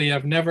historically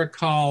have never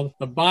called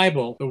the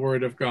Bible the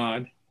Word of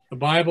God. The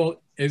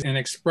Bible is an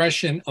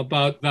expression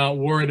about the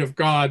Word of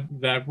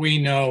God that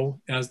we know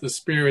as the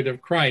Spirit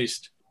of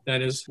Christ,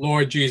 that is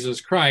Lord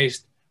Jesus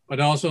Christ, but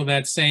also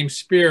that same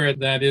Spirit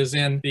that is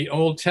in the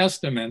Old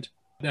Testament,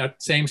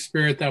 that same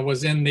Spirit that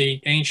was in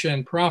the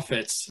ancient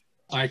prophets.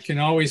 I can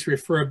always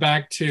refer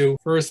back to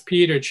 1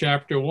 Peter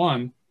chapter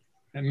 1.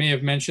 I may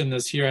have mentioned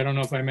this here. I don't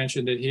know if I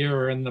mentioned it here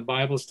or in the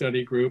Bible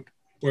study group,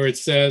 where it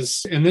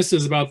says, and this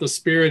is about the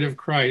Spirit of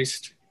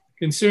Christ,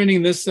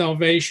 concerning this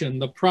salvation,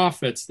 the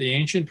prophets, the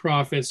ancient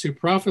prophets who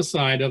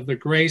prophesied of the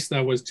grace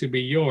that was to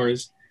be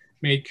yours,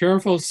 made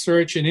careful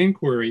search and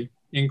inquiry,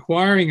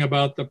 inquiring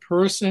about the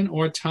person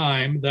or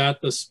time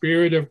that the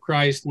Spirit of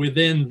Christ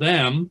within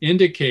them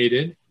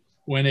indicated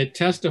when it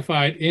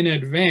testified in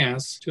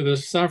advance to the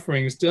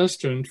sufferings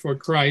destined for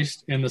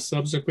Christ and the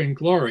subsequent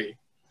glory.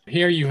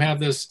 Here you have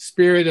this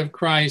Spirit of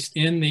Christ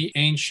in the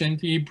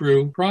ancient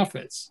Hebrew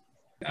prophets.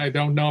 I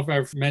don't know if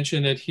I've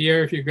mentioned it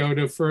here. If you go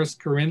to 1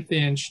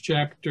 Corinthians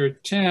chapter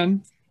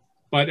 10,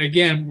 but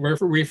again, we're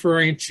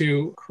referring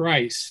to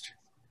Christ.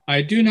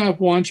 I do not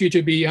want you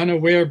to be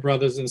unaware,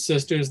 brothers and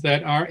sisters,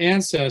 that our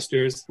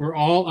ancestors were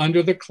all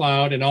under the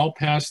cloud and all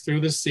passed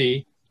through the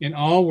sea, and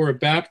all were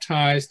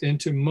baptized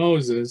into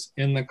Moses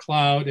in the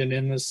cloud and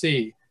in the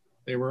sea.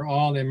 They were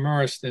all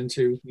immersed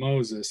into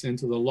Moses,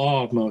 into the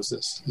law of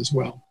Moses as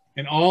well.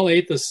 And all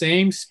ate the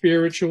same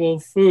spiritual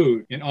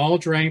food, and all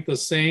drank the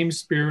same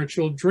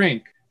spiritual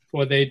drink,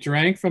 for they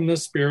drank from the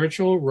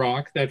spiritual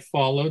rock that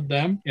followed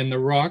them, and the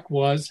rock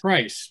was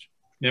Christ.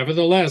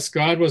 Nevertheless,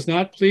 God was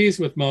not pleased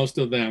with most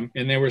of them,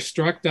 and they were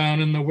struck down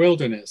in the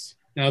wilderness.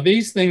 Now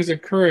these things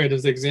occurred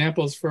as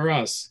examples for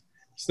us,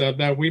 so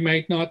that we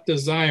might not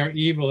desire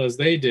evil as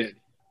they did.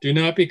 Do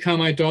not become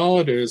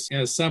idolaters,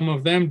 as some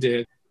of them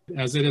did.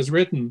 As it is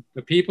written,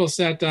 the people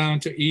sat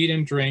down to eat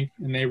and drink,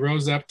 and they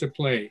rose up to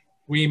play.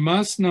 We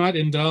must not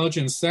indulge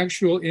in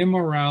sexual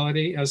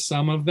immorality as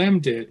some of them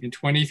did, and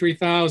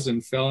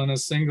 23,000 fell in a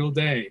single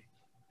day.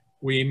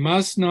 We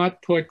must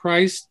not put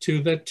Christ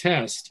to the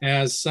test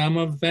as some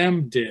of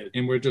them did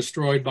and were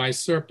destroyed by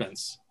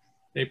serpents.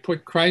 They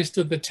put Christ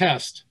to the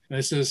test.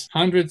 This is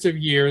hundreds of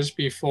years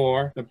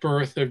before the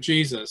birth of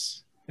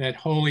Jesus, that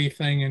holy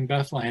thing in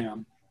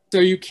Bethlehem. So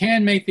you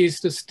can make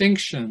these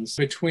distinctions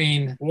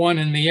between one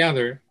and the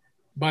other.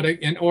 But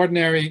in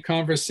ordinary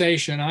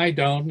conversation, I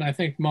don't, and I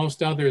think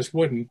most others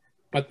wouldn't.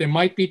 But there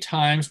might be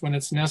times when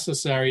it's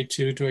necessary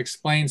to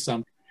explain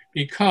something.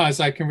 Because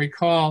I can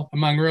recall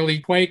among early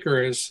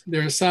Quakers,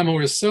 there are some who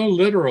were so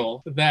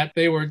literal that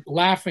they were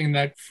laughing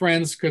that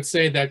friends could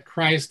say that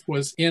Christ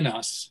was in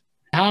us.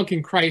 How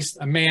can Christ,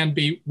 a man,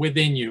 be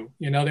within you?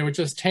 You know, they were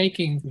just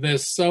taking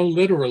this so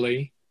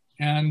literally.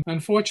 And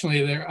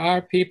unfortunately, there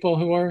are people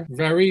who are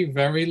very,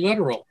 very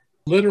literal.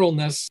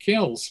 Literalness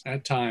kills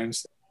at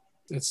times.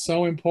 It's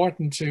so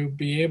important to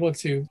be able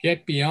to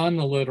get beyond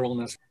the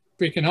literalness.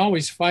 We can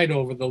always fight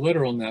over the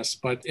literalness,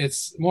 but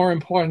it's more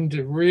important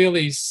to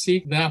really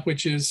seek that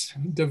which is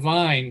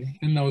divine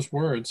in those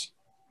words.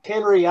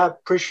 Henry, I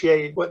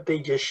appreciated what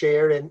Dee just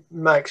shared, and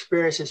my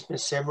experience has been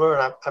similar.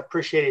 And I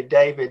appreciated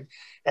David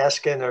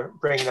asking or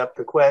bringing up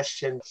the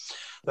question.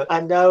 But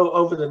I know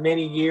over the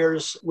many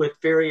years with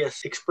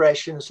various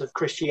expressions of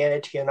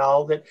Christianity and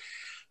all that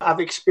I've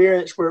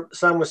experienced where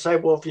some would say,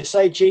 well, if you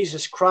say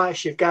Jesus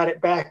Christ, you've got it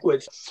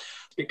backwards,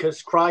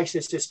 because Christ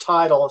is his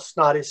title, it's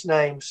not his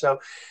name. So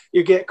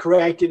you get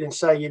corrected and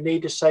say you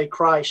need to say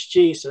Christ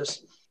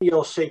Jesus.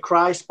 You'll see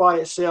Christ by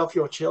itself,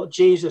 you'll see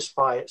Jesus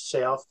by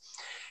itself.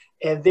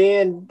 And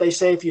then they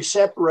say if you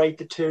separate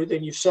the two,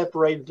 then you've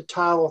separated the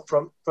title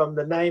from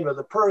the name of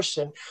the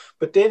person.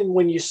 But then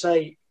when you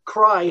say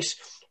Christ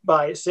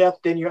by itself,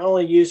 then you're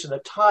only using the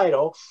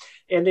title.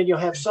 And then you'll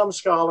have some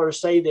scholars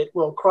say that,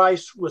 well,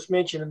 Christ was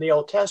mentioned in the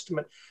Old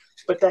Testament,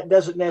 but that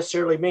doesn't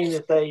necessarily mean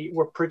that they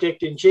were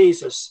predicting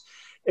Jesus.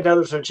 In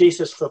other words,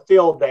 Jesus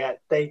fulfilled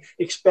that. They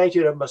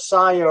expected a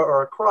Messiah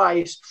or a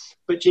Christ,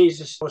 but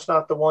Jesus was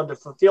not the one to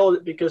fulfill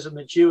it, because in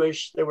the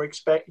Jewish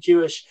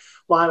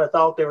line of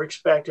thought, they were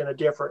expecting a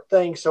different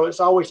thing. So it's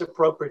always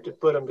appropriate to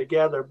put them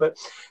together. But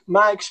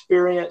my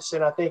experience,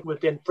 and I think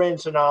within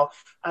friends and all,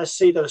 I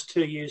see those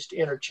two used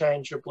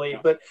interchangeably.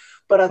 But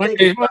I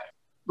think it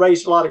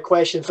raised a lot of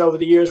questions over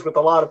the years with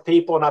a lot of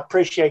people, and I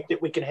appreciate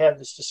that we can have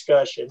this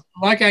discussion.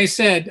 Like I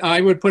said,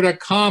 I would put a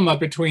comma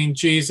between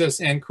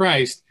Jesus and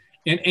Christ.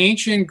 In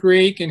ancient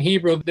Greek and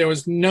Hebrew, there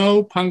was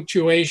no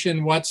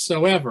punctuation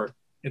whatsoever.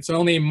 It's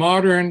only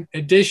modern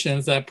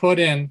editions that put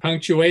in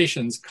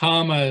punctuations,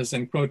 commas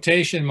and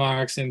quotation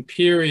marks and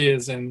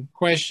periods and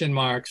question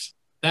marks.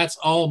 That's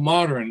all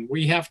modern.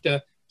 We have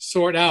to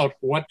sort out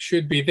what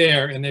should be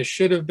there, and there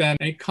should have been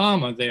a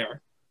comma there.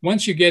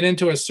 Once you get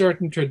into a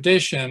certain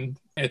tradition,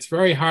 it's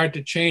very hard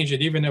to change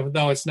it, even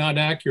though it's not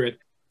accurate.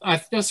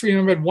 I just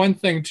remembered one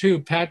thing too.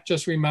 Pat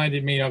just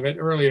reminded me of it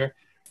earlier.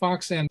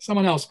 Fox and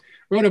someone else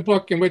wrote a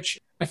book in which,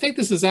 I think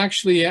this is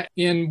actually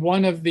in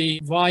one of the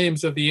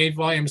volumes of the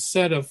 8-volume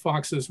set of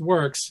Fox's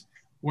works,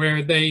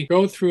 where they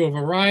go through a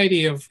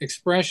variety of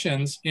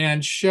expressions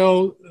and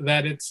show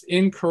that it's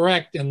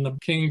incorrect in the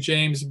King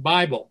James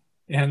Bible,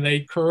 and they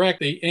correct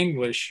the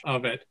English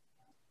of it.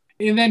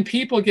 And then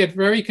people get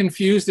very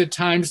confused at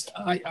times.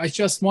 I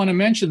just want to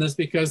mention this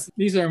because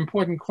these are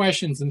important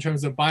questions in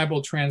terms of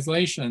Bible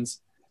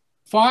translations.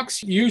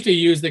 Fox usually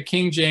used the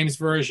King James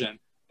Version,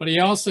 but he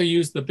also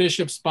used the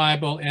Bishop's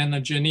Bible and the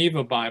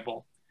Geneva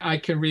Bible. I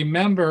can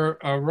remember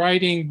a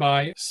writing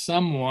by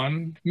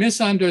someone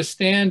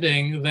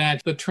misunderstanding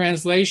that the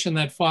translation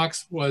that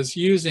Fox was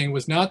using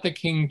was not the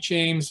King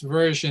James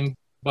Version,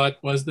 but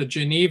was the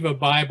Geneva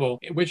Bible,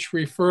 which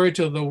referred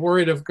to the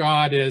Word of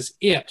God as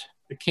it.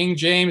 The King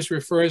James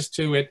refers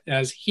to it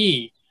as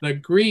he. The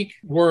Greek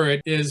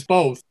word is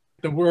both.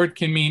 The word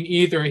can mean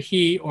either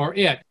he or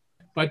it.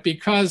 But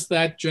because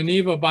that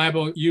Geneva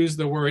Bible used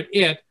the word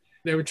it,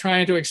 they were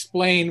trying to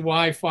explain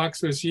why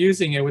Fox was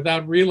using it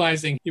without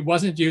realizing he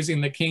wasn't using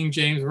the King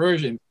James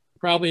Version.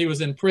 Probably he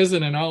was in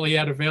prison and all he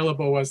had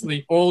available was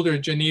the older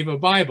Geneva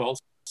Bible.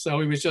 So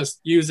he was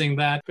just using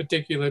that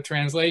particular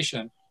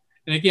translation.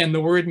 And again, the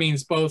word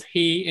means both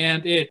he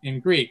and it in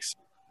Greek.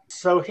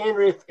 So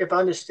Henry, if I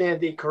understand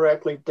thee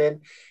correctly,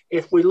 then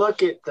if we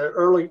look at the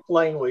early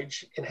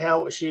language and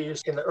how it was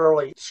used in the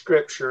early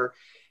scripture,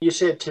 you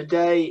said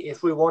today,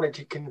 if we wanted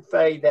to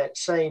convey that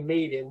same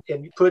meaning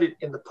and put it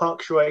in the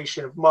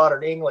punctuation of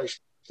modern English,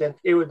 then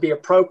it would be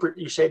appropriate,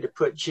 you said, to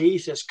put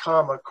Jesus,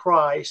 comma,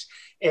 Christ,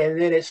 and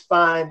then it's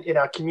fine in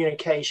our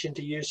communication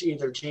to use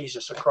either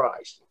Jesus or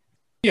Christ.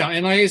 Yeah,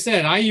 and like I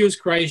said, I use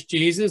Christ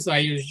Jesus, I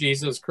use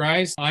Jesus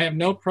Christ. I have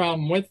no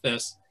problem with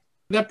this.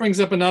 That brings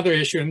up another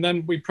issue, and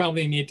then we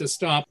probably need to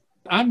stop.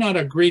 I'm not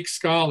a Greek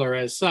scholar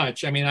as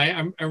such. I mean,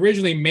 I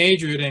originally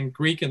majored in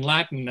Greek and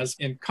Latin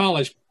in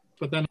college,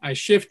 but then I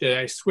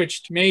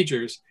switched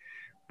majors.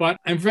 But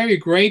I'm very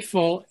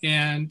grateful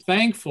and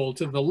thankful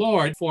to the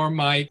Lord for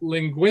my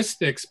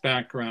linguistics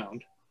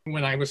background.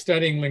 When I was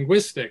studying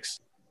linguistics,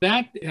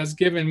 that has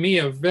given me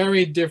a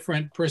very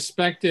different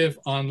perspective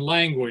on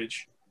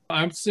language.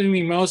 I'm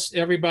assuming most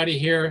everybody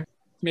here,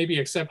 maybe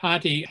except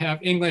Hati, have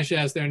English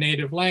as their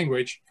native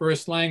language,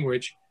 first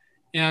language.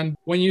 And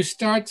when you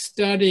start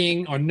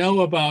studying or know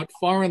about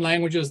foreign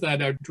languages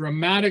that are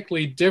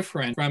dramatically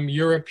different from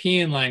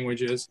European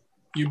languages,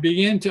 you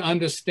begin to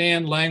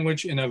understand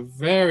language in a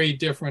very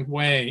different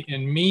way,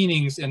 and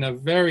meanings in a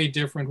very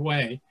different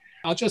way.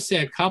 I'll just say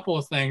a couple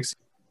of things.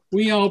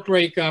 We all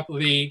break up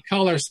the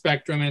color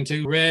spectrum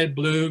into red,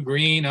 blue,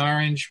 green,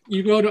 orange.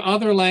 You go to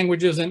other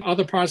languages in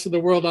other parts of the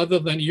world other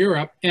than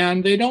Europe,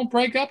 and they don't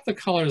break up the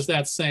colors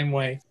that same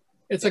way.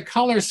 It's a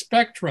color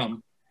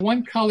spectrum.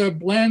 One color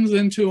blends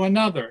into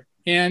another,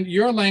 and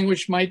your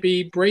language might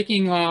be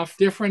breaking off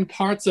different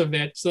parts of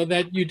it so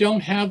that you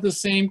don't have the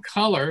same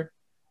color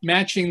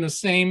matching the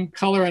same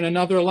color in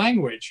another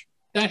language.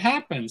 That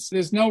happens.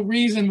 There's no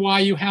reason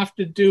why you have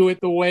to do it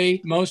the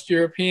way most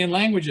European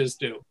languages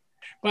do.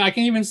 But I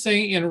can even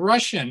say in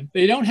Russian,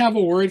 they don't have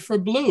a word for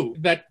blue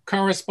that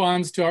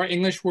corresponds to our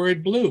English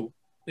word blue.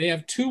 They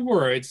have two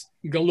words.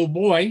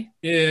 Голубой,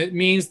 it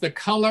means the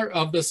color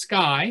of the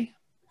sky,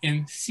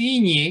 and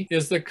синий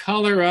is the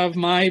color of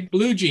my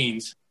blue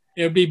jeans.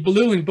 It would be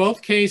blue in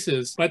both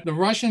cases, but the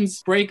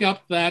Russians break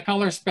up that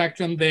color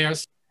spectrum there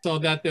so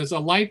that there's a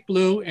light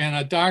blue and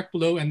a dark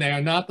blue, and they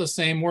are not the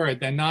same word.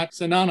 They're not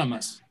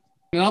synonymous.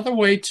 Another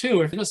way,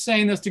 too, if I'm just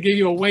saying this to give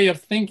you a way of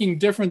thinking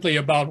differently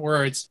about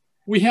words,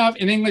 we have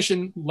in English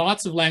and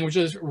lots of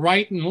languages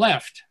right and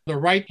left, the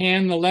right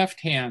hand, the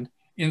left hand.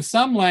 In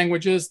some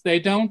languages, they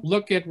don't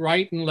look at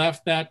right and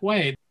left that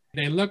way.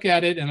 They look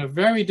at it in a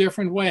very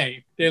different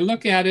way. They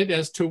look at it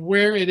as to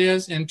where it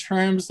is in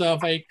terms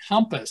of a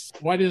compass.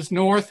 What is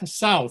north,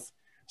 south?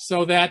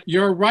 So that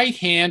your right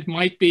hand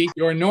might be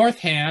your north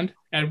hand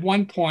at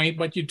one point,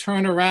 but you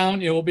turn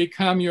around, it will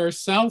become your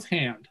south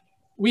hand.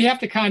 We have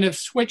to kind of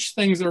switch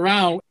things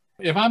around.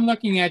 If I'm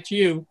looking at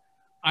you,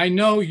 I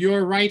know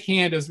your right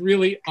hand is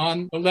really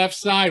on the left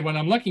side when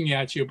I'm looking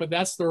at you, but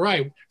that's the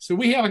right. So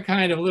we have a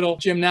kind of little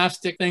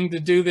gymnastic thing to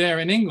do there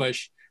in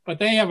English, but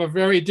they have a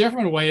very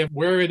different way of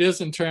where it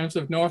is in terms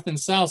of north and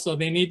south. So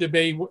they need to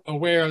be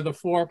aware of the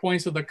 4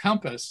 points of the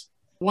compass.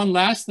 One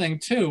last thing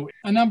too,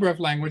 a number of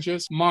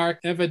languages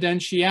mark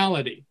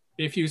evidentiality.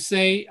 If you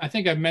say, I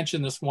think I've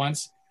mentioned this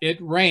once, it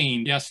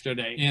rained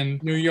yesterday in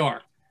New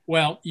York.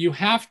 Well, you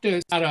have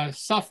to add a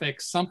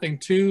suffix, something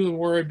to the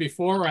word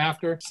before or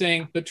after,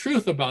 saying the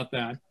truth about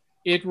that.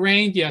 It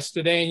rained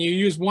yesterday, and you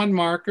use one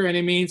marker, and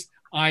it means,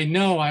 I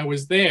know I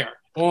was there.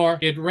 Or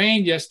it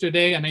rained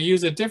yesterday, and I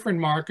use a different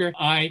marker.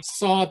 I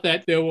saw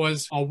that there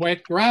was a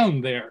wet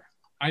ground there.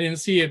 I didn't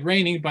see it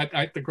raining, but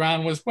the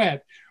ground was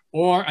wet.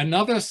 Or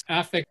another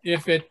affix,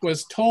 if it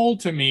was told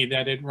to me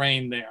that it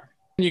rained there.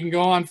 You can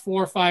go on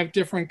 4 or 5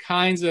 different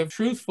kinds of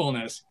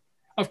truthfulness.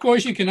 Of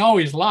course, you can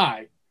always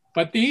lie.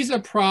 But these are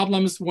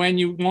problems when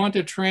you want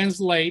to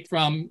translate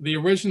from the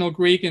original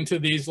Greek into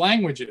these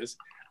languages.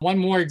 One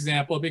more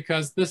example,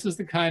 because this is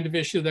the kind of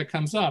issue that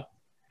comes up.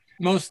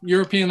 Most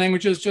European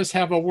languages just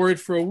have a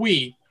word for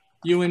we,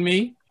 you and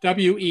me,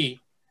 we.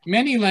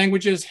 Many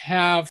languages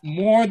have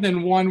more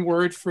than one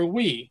word for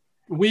we.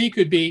 We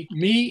could be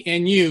me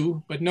and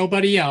you, but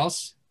nobody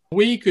else.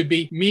 We could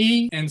be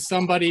me and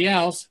somebody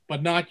else,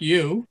 but not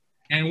you.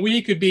 And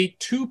we could be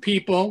 2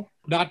 people,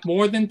 not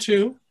more than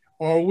 2.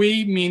 Or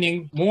we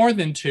meaning more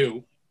than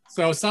 2.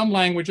 So some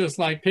languages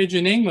like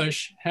Pidgin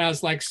English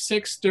has like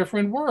 6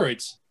 different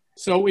words.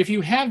 So if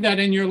you have that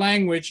in your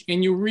language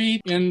and you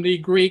read in the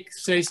Greek,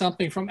 say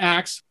something from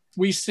Acts,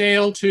 we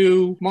sailed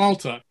to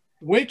Malta.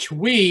 Which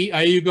we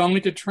are you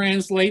going to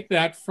translate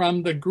that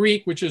from the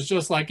Greek, which is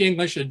just like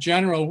English, a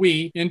general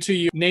we, into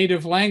your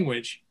native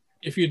language?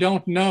 If you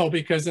don't know,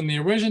 because in the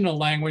original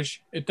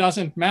language, it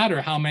doesn't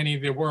matter how many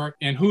there were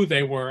and who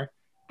they were.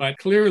 But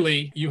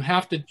clearly, you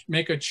have to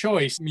make a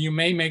choice. You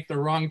may make the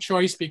wrong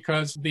choice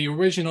because the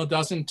original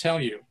doesn't tell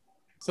you.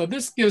 So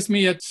this gives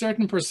me a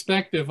certain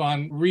perspective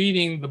on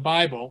reading the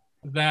Bible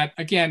that,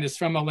 again, is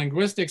from a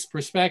linguistics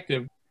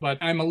perspective, but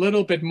I'm a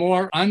little bit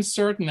more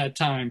uncertain at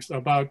times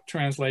about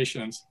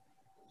translations.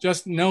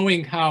 Just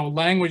knowing how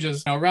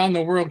languages around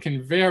the world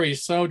can vary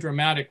so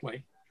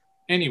dramatically.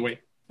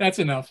 Anyway, that's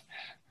enough.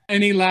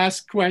 Any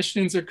last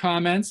questions or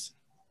comments?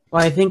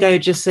 Well, I think I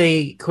would just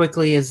say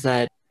quickly is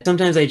that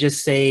sometimes I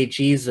just say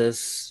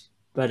Jesus,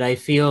 but I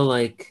feel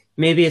like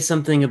maybe it's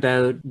something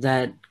about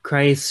that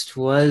Christ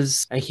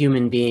was a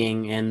human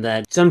being, and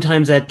that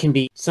sometimes that can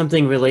be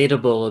something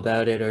relatable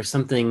about it or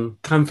something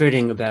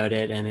comforting about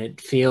it, and it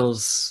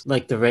feels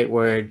like the right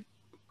word.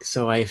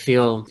 So I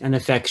feel an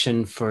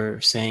affection for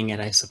saying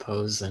it, I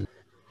suppose. And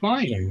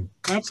fine,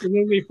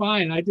 absolutely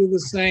fine. I do the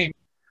same.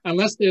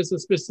 Unless there's a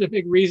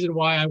specific reason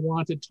why I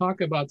want to talk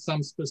about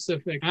some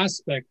specific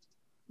aspect,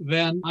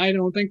 then I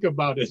don't think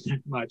about it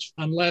that much,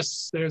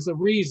 unless there's a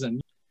reason.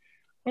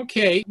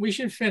 Okay, we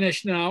should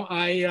finish now.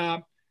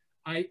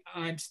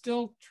 I'm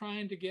still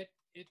trying to get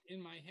it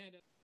in my head.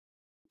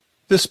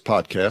 This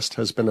podcast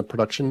has been a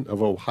production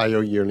of Ohio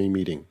Yearly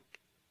Meeting.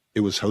 It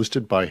was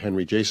hosted by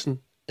Henry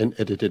Jason and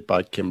edited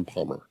by Kim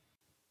Palmer.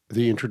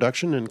 The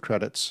introduction and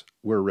credits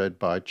were read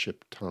by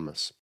Chip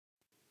Thomas.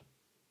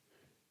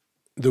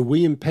 The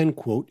William Penn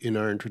quote in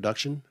our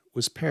introduction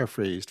was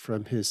paraphrased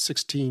from his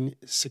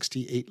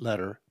 1668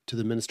 letter to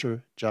the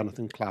minister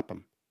Jonathan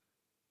Clapham.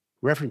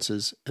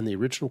 References and the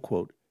original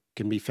quote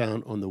can be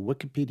found on the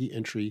Wikipedia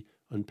entry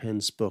on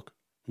Penn's book,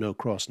 No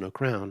Cross, No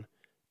Crown,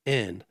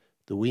 and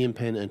the William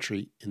Penn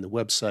entry in the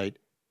website,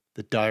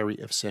 The Diary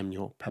of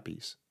Samuel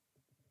Pepys.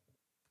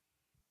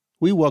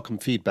 We welcome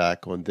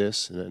feedback on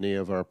this and any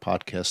of our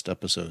podcast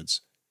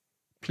episodes.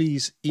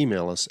 Please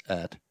email us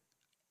at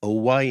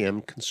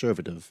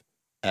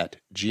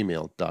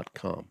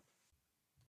oymconservative@gmail.com.